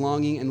Rachel was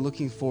longing and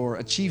looking for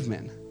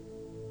achievement.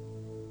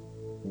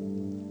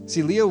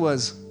 See, Leah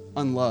was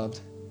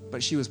unloved,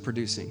 but she was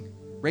producing.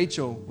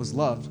 Rachel was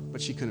loved,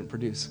 but she couldn't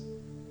produce.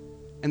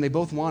 And they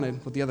both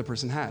wanted what the other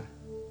person had.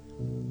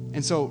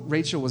 And so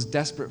Rachel was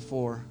desperate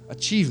for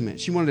achievement.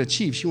 She wanted to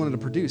achieve. She wanted to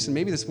produce. And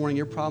maybe this morning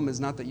your problem is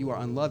not that you are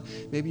unloved.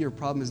 Maybe your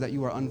problem is that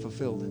you are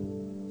unfulfilled.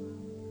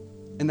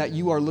 And that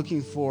you are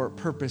looking for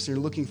purpose, and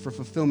you're looking for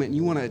fulfillment, and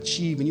you want to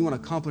achieve, and you want to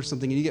accomplish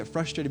something, and you get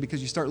frustrated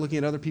because you start looking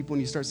at other people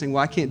and you start saying,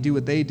 well, I can't do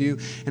what they do,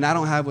 and I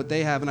don't have what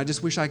they have, and I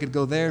just wish I could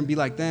go there and be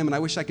like them, and I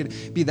wish I could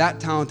be that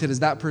talented as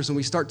that person.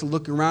 We start to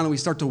look around and we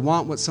start to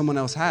want what someone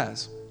else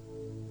has.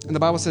 And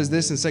the Bible says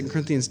this in 2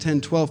 Corinthians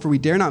 10:12, "For we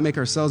dare not make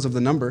ourselves of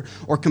the number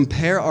or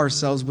compare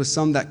ourselves with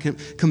some that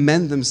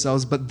commend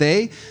themselves, but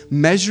they,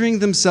 measuring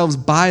themselves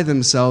by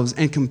themselves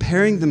and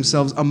comparing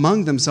themselves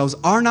among themselves,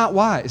 are not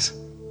wise."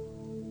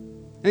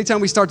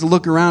 Anytime we start to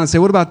look around and say,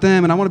 what about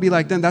them? And I want to be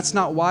like them. That's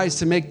not wise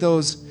to make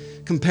those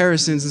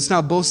comparisons. It's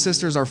now both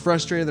sisters are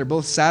frustrated. They're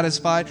both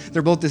satisfied.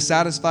 They're both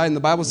dissatisfied. And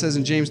the Bible says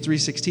in James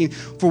 3:16,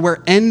 "For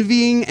where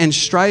envying and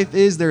strife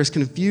is, there is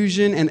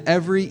confusion and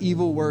every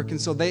evil work."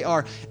 And so they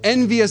are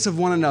envious of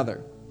one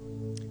another.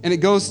 And it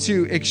goes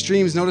to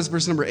extremes. Notice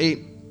verse number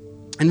 8.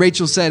 "And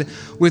Rachel said,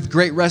 With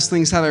great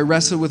wrestlings have I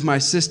wrestled with my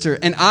sister,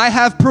 and I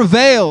have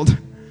prevailed."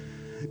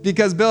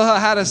 Because Bilhah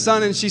had a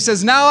son, and she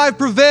says, now I've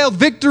prevailed,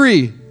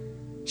 victory.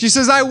 She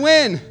says, I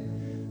win.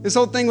 This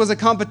whole thing was a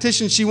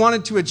competition she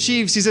wanted to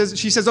achieve. She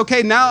says,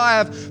 okay, now I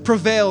have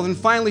prevailed. And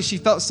finally, she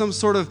felt some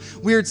sort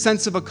of weird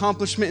sense of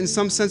accomplishment and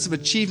some sense of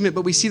achievement,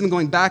 but we see them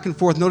going back and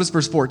forth. Notice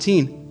verse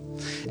 14.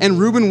 "And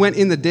Reuben went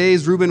in the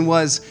days," Reuben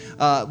was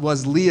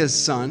Leah's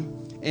son.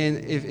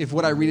 And if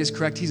what I read is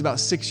correct, he's about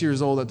 6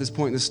 years old at this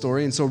point in the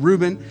story. And so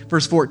Reuben,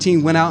 verse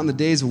 14, "went out in the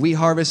days of wheat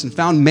harvest and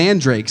found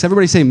mandrakes."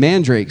 Everybody say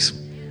mandrakes.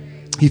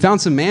 "He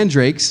found some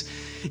mandrakes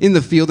in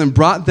the field and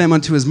brought them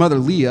unto his mother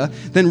Leah.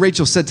 Then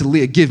Rachel said to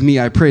Leah, Give me,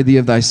 I pray thee,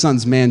 of thy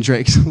son's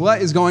mandrakes." What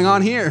is going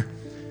on here?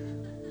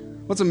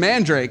 What's a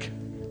mandrake?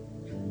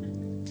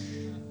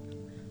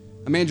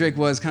 A mandrake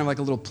was kind of like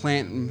a little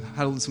plant and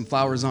had some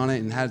flowers on it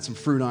and had some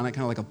fruit on it,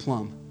 kind of like a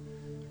plum.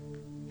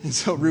 And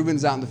so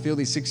Reuben's out in the field.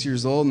 He's 6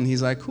 years old, and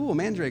he's like, cool,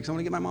 mandrakes. I'm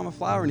going to get my mom a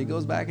flower. And he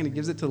goes back and he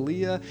gives it to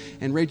Leah.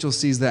 And Rachel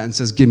sees that and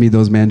says, give me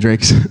those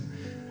mandrakes.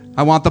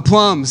 I want the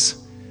plums.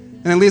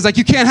 And then Leah's like,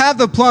 you can't have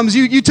the plums.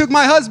 You took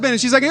my husband. And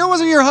she's like, it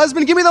wasn't your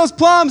husband. Give me those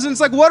plums. And it's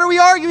like, what are we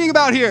arguing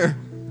about here?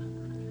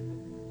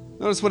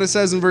 Notice what it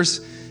says in verse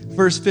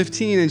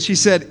 15. "And she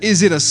said,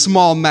 Is it a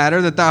small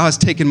matter that thou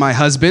hast taken my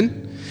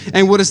husband?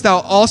 And wouldest thou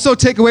also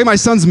take away my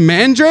son's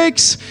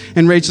mandrakes?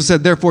 And Rachel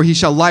said, Therefore he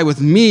shall lie with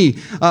thee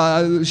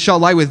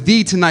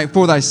tonight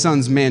for thy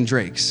son's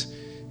mandrakes.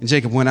 And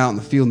Jacob went out in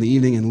the field in the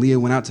evening, and Leah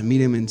went out to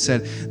meet him and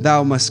said,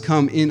 Thou must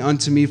come in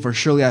unto me, for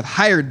surely I have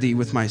hired thee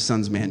with my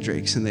son's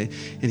mandrakes. And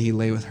he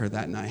lay with her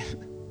that night."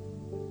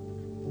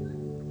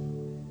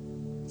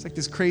 It's like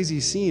this crazy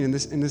scene in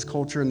this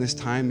culture, in this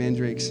time.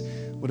 Mandrakes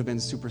would have been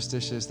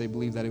superstitious. They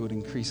believed that it would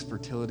increase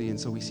fertility. And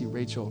so we see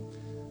Rachel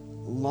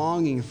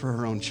longing for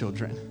her own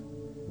children.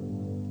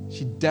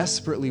 She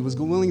desperately was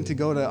willing to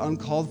go to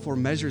uncalled for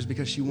measures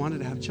because she wanted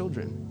to have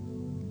children.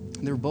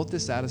 And they were both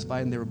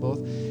dissatisfied and they were both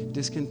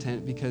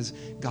discontent because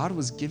God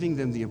was giving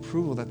them the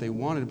approval that they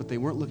wanted, but they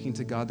weren't looking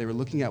to God. They were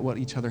looking at what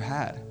each other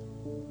had.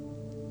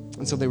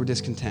 And so they were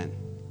discontent.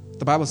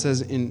 The Bible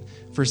says in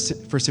 1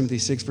 Timothy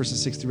 6,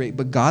 verses 6 through 8,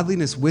 "But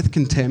godliness with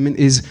contentment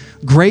is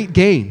great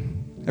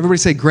gain." Everybody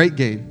say great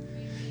gain.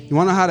 You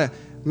want to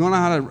know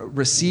how to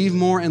receive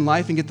more in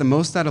life and get the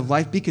most out of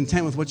life? Be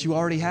content with what you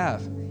already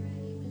have.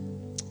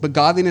 "But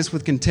godliness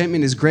with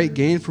contentment is great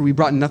gain, for we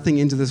brought nothing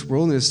into this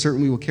world, and it is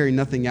certain we will carry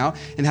nothing out.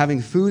 And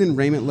having food and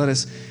raiment, let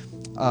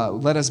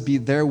us be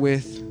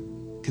therewith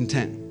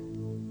content."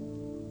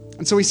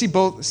 And so we see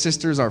both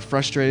sisters are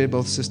frustrated,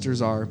 both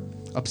sisters are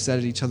upset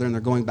at each other, and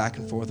they're going back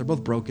and forth. They're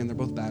both broken, they're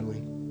both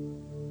battling.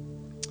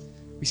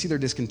 We see their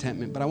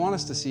discontentment, but I want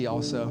us to see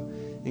also,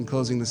 in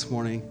closing this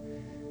morning,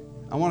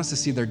 I want us to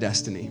see their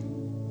destiny.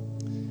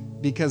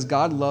 Because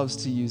God loves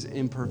to use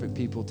imperfect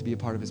people to be a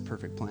part of his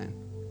perfect plan.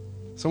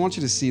 So I want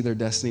you to see their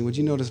destiny. Would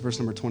you notice verse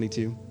number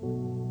 22?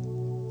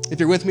 If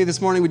you're with me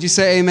this morning, would you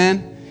say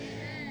amen?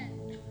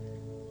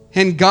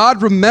 "And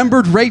God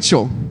remembered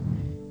Rachel,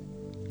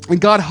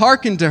 And God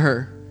hearkened to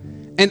her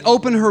and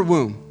opened her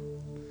womb.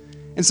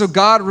 And so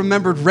God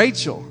remembered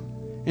Rachel,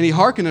 and he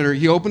hearkened to her.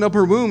 He opened up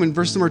her womb in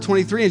verse number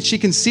 23, and she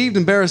conceived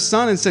and bare a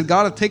son and said,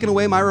 God hath taken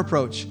away my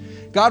reproach.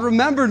 God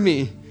remembered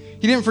me.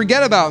 He didn't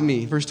forget about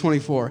me, verse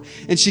 24.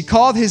 And she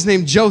called his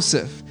name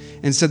Joseph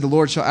and said, the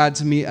Lord shall add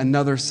to me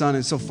another son.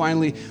 And so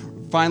finally,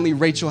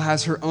 Rachel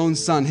has her own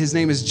son. His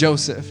name is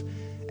Joseph.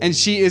 And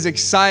she is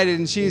excited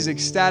and she is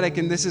ecstatic.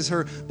 And this is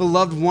her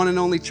beloved one and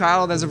only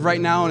child as of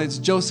right now. And it's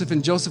Joseph.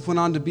 And Joseph went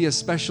on to be a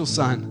special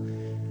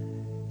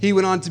son. He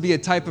went on to be a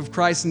type of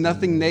Christ.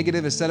 Nothing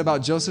negative is said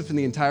about Joseph in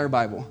the entire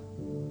Bible.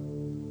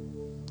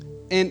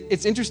 And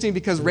it's interesting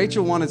because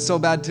Rachel wanted so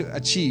bad to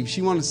achieve.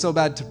 She wanted so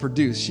bad to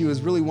produce. She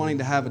was really wanting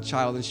to have a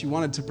child, and she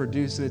wanted to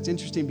produce. And it's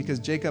interesting because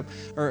Joseph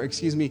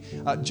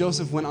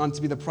went on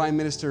to be the prime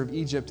minister of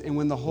Egypt. And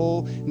when the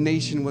whole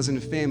nation was in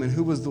famine,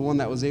 who was the one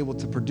that was able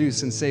to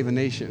produce and save a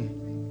nation?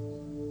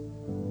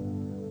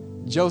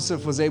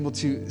 Joseph was able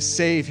to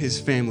save his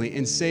family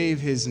and save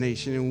his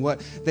nation. And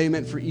what they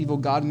meant for evil,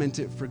 God meant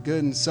it for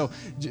good. And so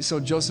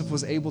Joseph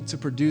was able to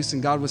produce,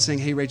 and God was saying,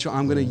 hey, Rachel,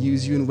 I'm going to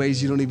use you in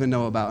ways you don't even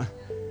know about.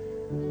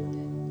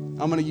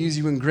 I'm going to use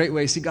you in great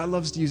ways. See, God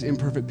loves to use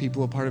imperfect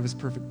people, a part of his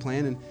perfect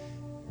plan.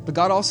 But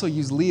God also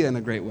used Leah in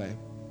a great way.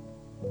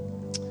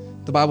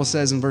 The Bible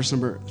says in verse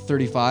number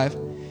 35,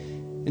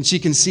 and she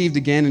conceived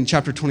again in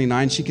chapter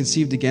 29, she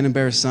conceived again and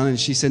bare a son. And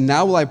she said,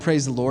 now will I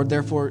praise the Lord.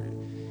 Therefore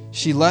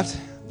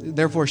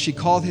she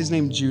called his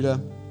name Judah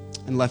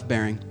and left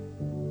bearing.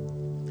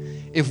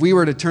 If we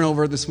were to turn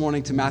over this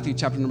morning to Matthew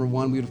chapter number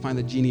 1, we would find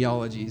the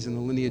genealogies and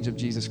the lineage of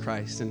Jesus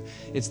Christ. And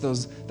it's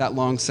that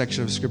long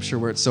section of scripture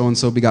where it's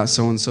so-and-so begot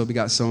so-and-so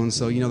begot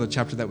so-and-so. You know the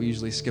chapter that we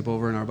usually skip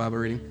over in our Bible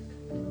reading?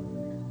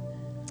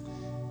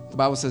 The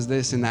Bible says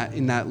this in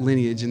that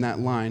lineage, in that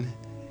line.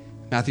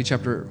 Matthew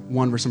chapter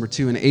 1, verse number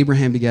 2, and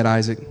Abraham begat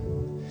Isaac,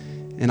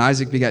 and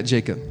Isaac begat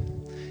Jacob,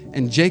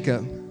 and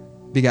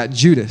Jacob begat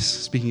Judas,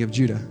 speaking of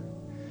Judah,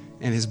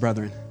 and his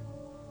brethren.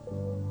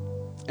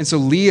 And so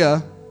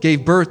Leah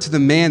gave birth to the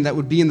man that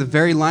would be in the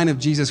very line of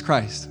Jesus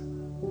Christ.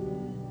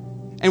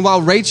 And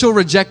while Rachel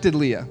rejected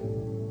Leah,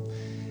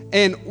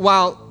 and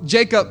while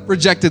Jacob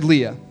rejected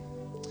Leah,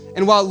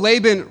 and while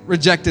Laban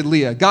rejected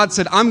Leah, God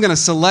said, I'm going to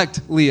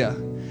select Leah.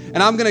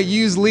 And I'm going to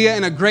use Leah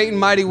in a great and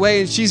mighty way,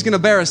 and she's going to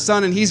bear a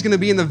son, and he's going to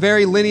be in the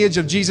very lineage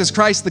of Jesus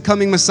Christ, the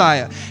coming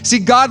Messiah. See,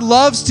 God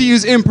loves to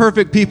use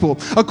imperfect people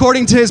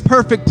according to his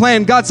perfect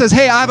plan. God says,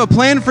 hey, I have a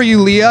plan for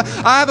you, Leah.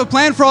 I have a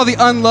plan for all the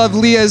unloved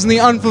Leahs and the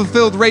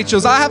unfulfilled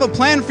Rachels. I have a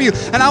plan for you,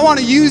 and I want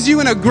to use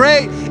you in a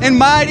great and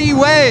mighty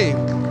way.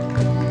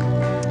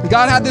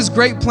 God had this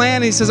great plan,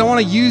 and he says, I want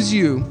to use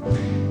you.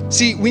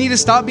 See, we need to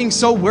stop being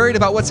so worried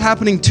about what's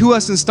happening to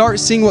us and start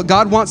seeing what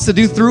God wants to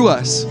do through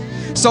us.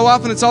 So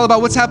often it's all about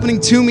what's happening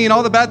to me and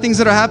all the bad things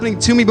that are happening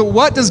to me, but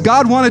what does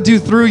God want to do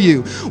through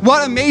you?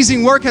 What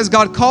amazing work has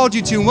God called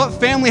you to? And what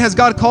family has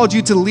God called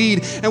you to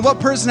lead? And what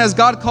person has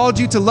God called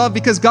you to love?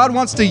 Because God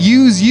wants to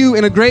use you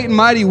in a great and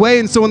mighty way.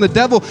 And so when the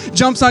devil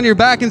jumps on your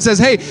back and says,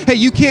 hey,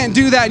 you can't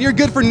do that, and you're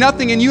good for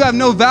nothing, and you have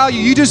no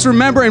value, you just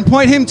remember and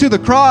point him to the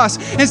cross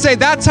and say,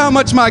 that's how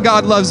much my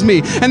God loves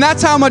me, and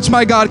that's how much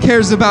my God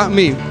cares about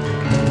me.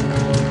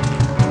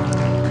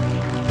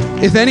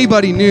 If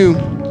anybody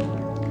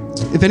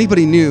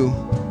knew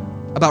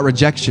about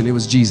rejection, it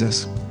was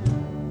Jesus.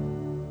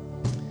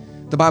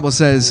 The Bible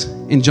says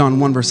in John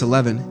 1, verse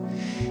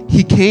 11,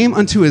 he came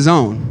unto his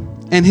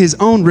own, and his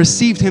own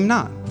received him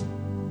not.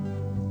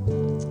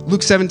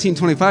 Luke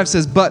 17:25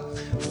 says, but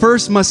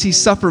first must he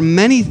suffer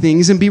many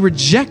things and be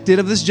rejected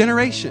of this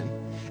generation.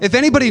 If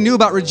anybody knew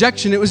about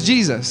rejection, it was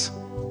Jesus.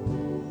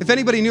 If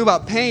anybody knew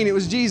about pain, it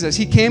was Jesus.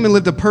 He came and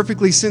lived a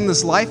perfectly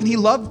sinless life, and he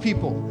loved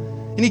people.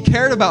 And he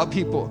cared about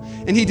people,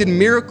 and he did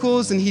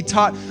miracles, and he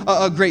taught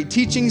great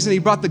teachings, and he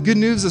brought the good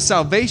news of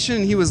salvation,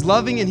 and he was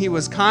loving, and he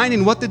was kind.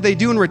 And what did they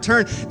do in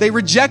return? They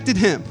rejected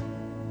him,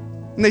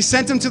 and they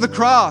sent him to the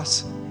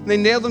cross, and they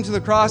nailed him to the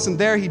cross, and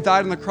there he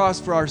died on the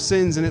cross for our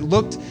sins, and it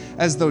looked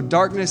as though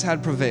darkness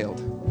had prevailed.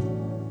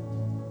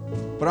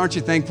 But aren't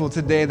you thankful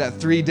today that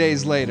 3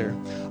 days later,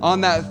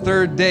 on that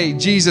third day,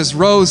 Jesus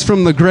rose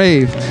from the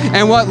grave,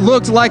 and what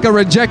looked like a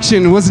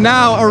rejection was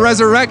now a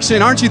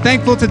resurrection? Aren't you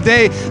thankful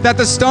today that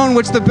the stone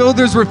which the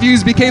builders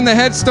refused became the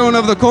headstone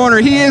of the corner?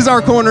 He is our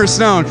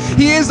cornerstone.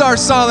 He is our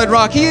solid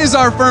rock. He is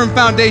our firm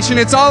foundation.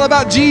 It's all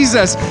about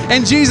Jesus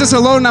and Jesus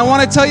alone. And I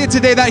want to tell you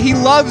today that he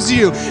loves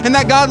you, and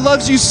that God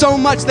loves you so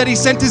much that he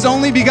sent his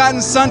only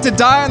begotten son to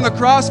die on the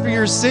cross for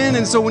your sin.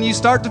 And so when you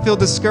start to feel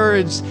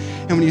discouraged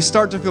and when you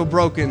start to feel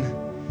broken,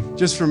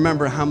 just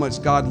remember how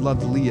much God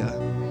loved Leah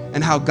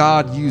and how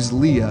God used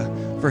Leah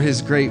for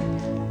his great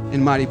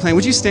and mighty plan.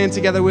 Would you stand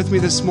together with me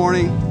this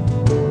morning?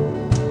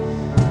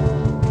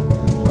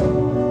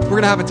 We're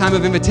going to have a time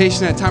of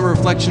invitation and a time of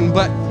reflection,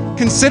 but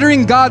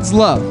considering God's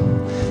love,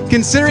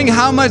 considering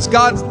how much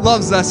God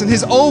loves us and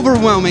his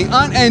overwhelming,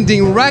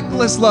 unending,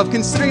 reckless love,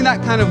 considering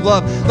that kind of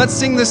love, let's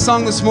sing this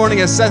song this morning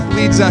as Seth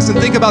leads us and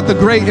think about the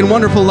great and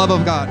wonderful love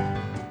of God.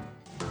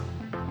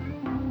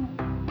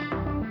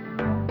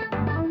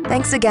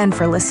 Thanks again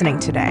for listening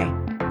today.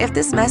 If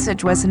this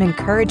message was an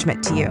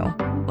encouragement to you,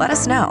 let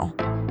us know.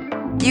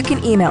 You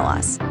can email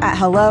us at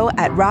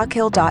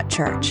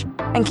hello@rockhill.church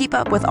and keep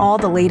up with all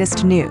the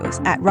latest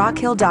news at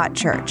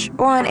rockhill.church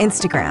or on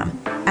Instagram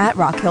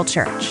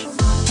 @rockhillchurch.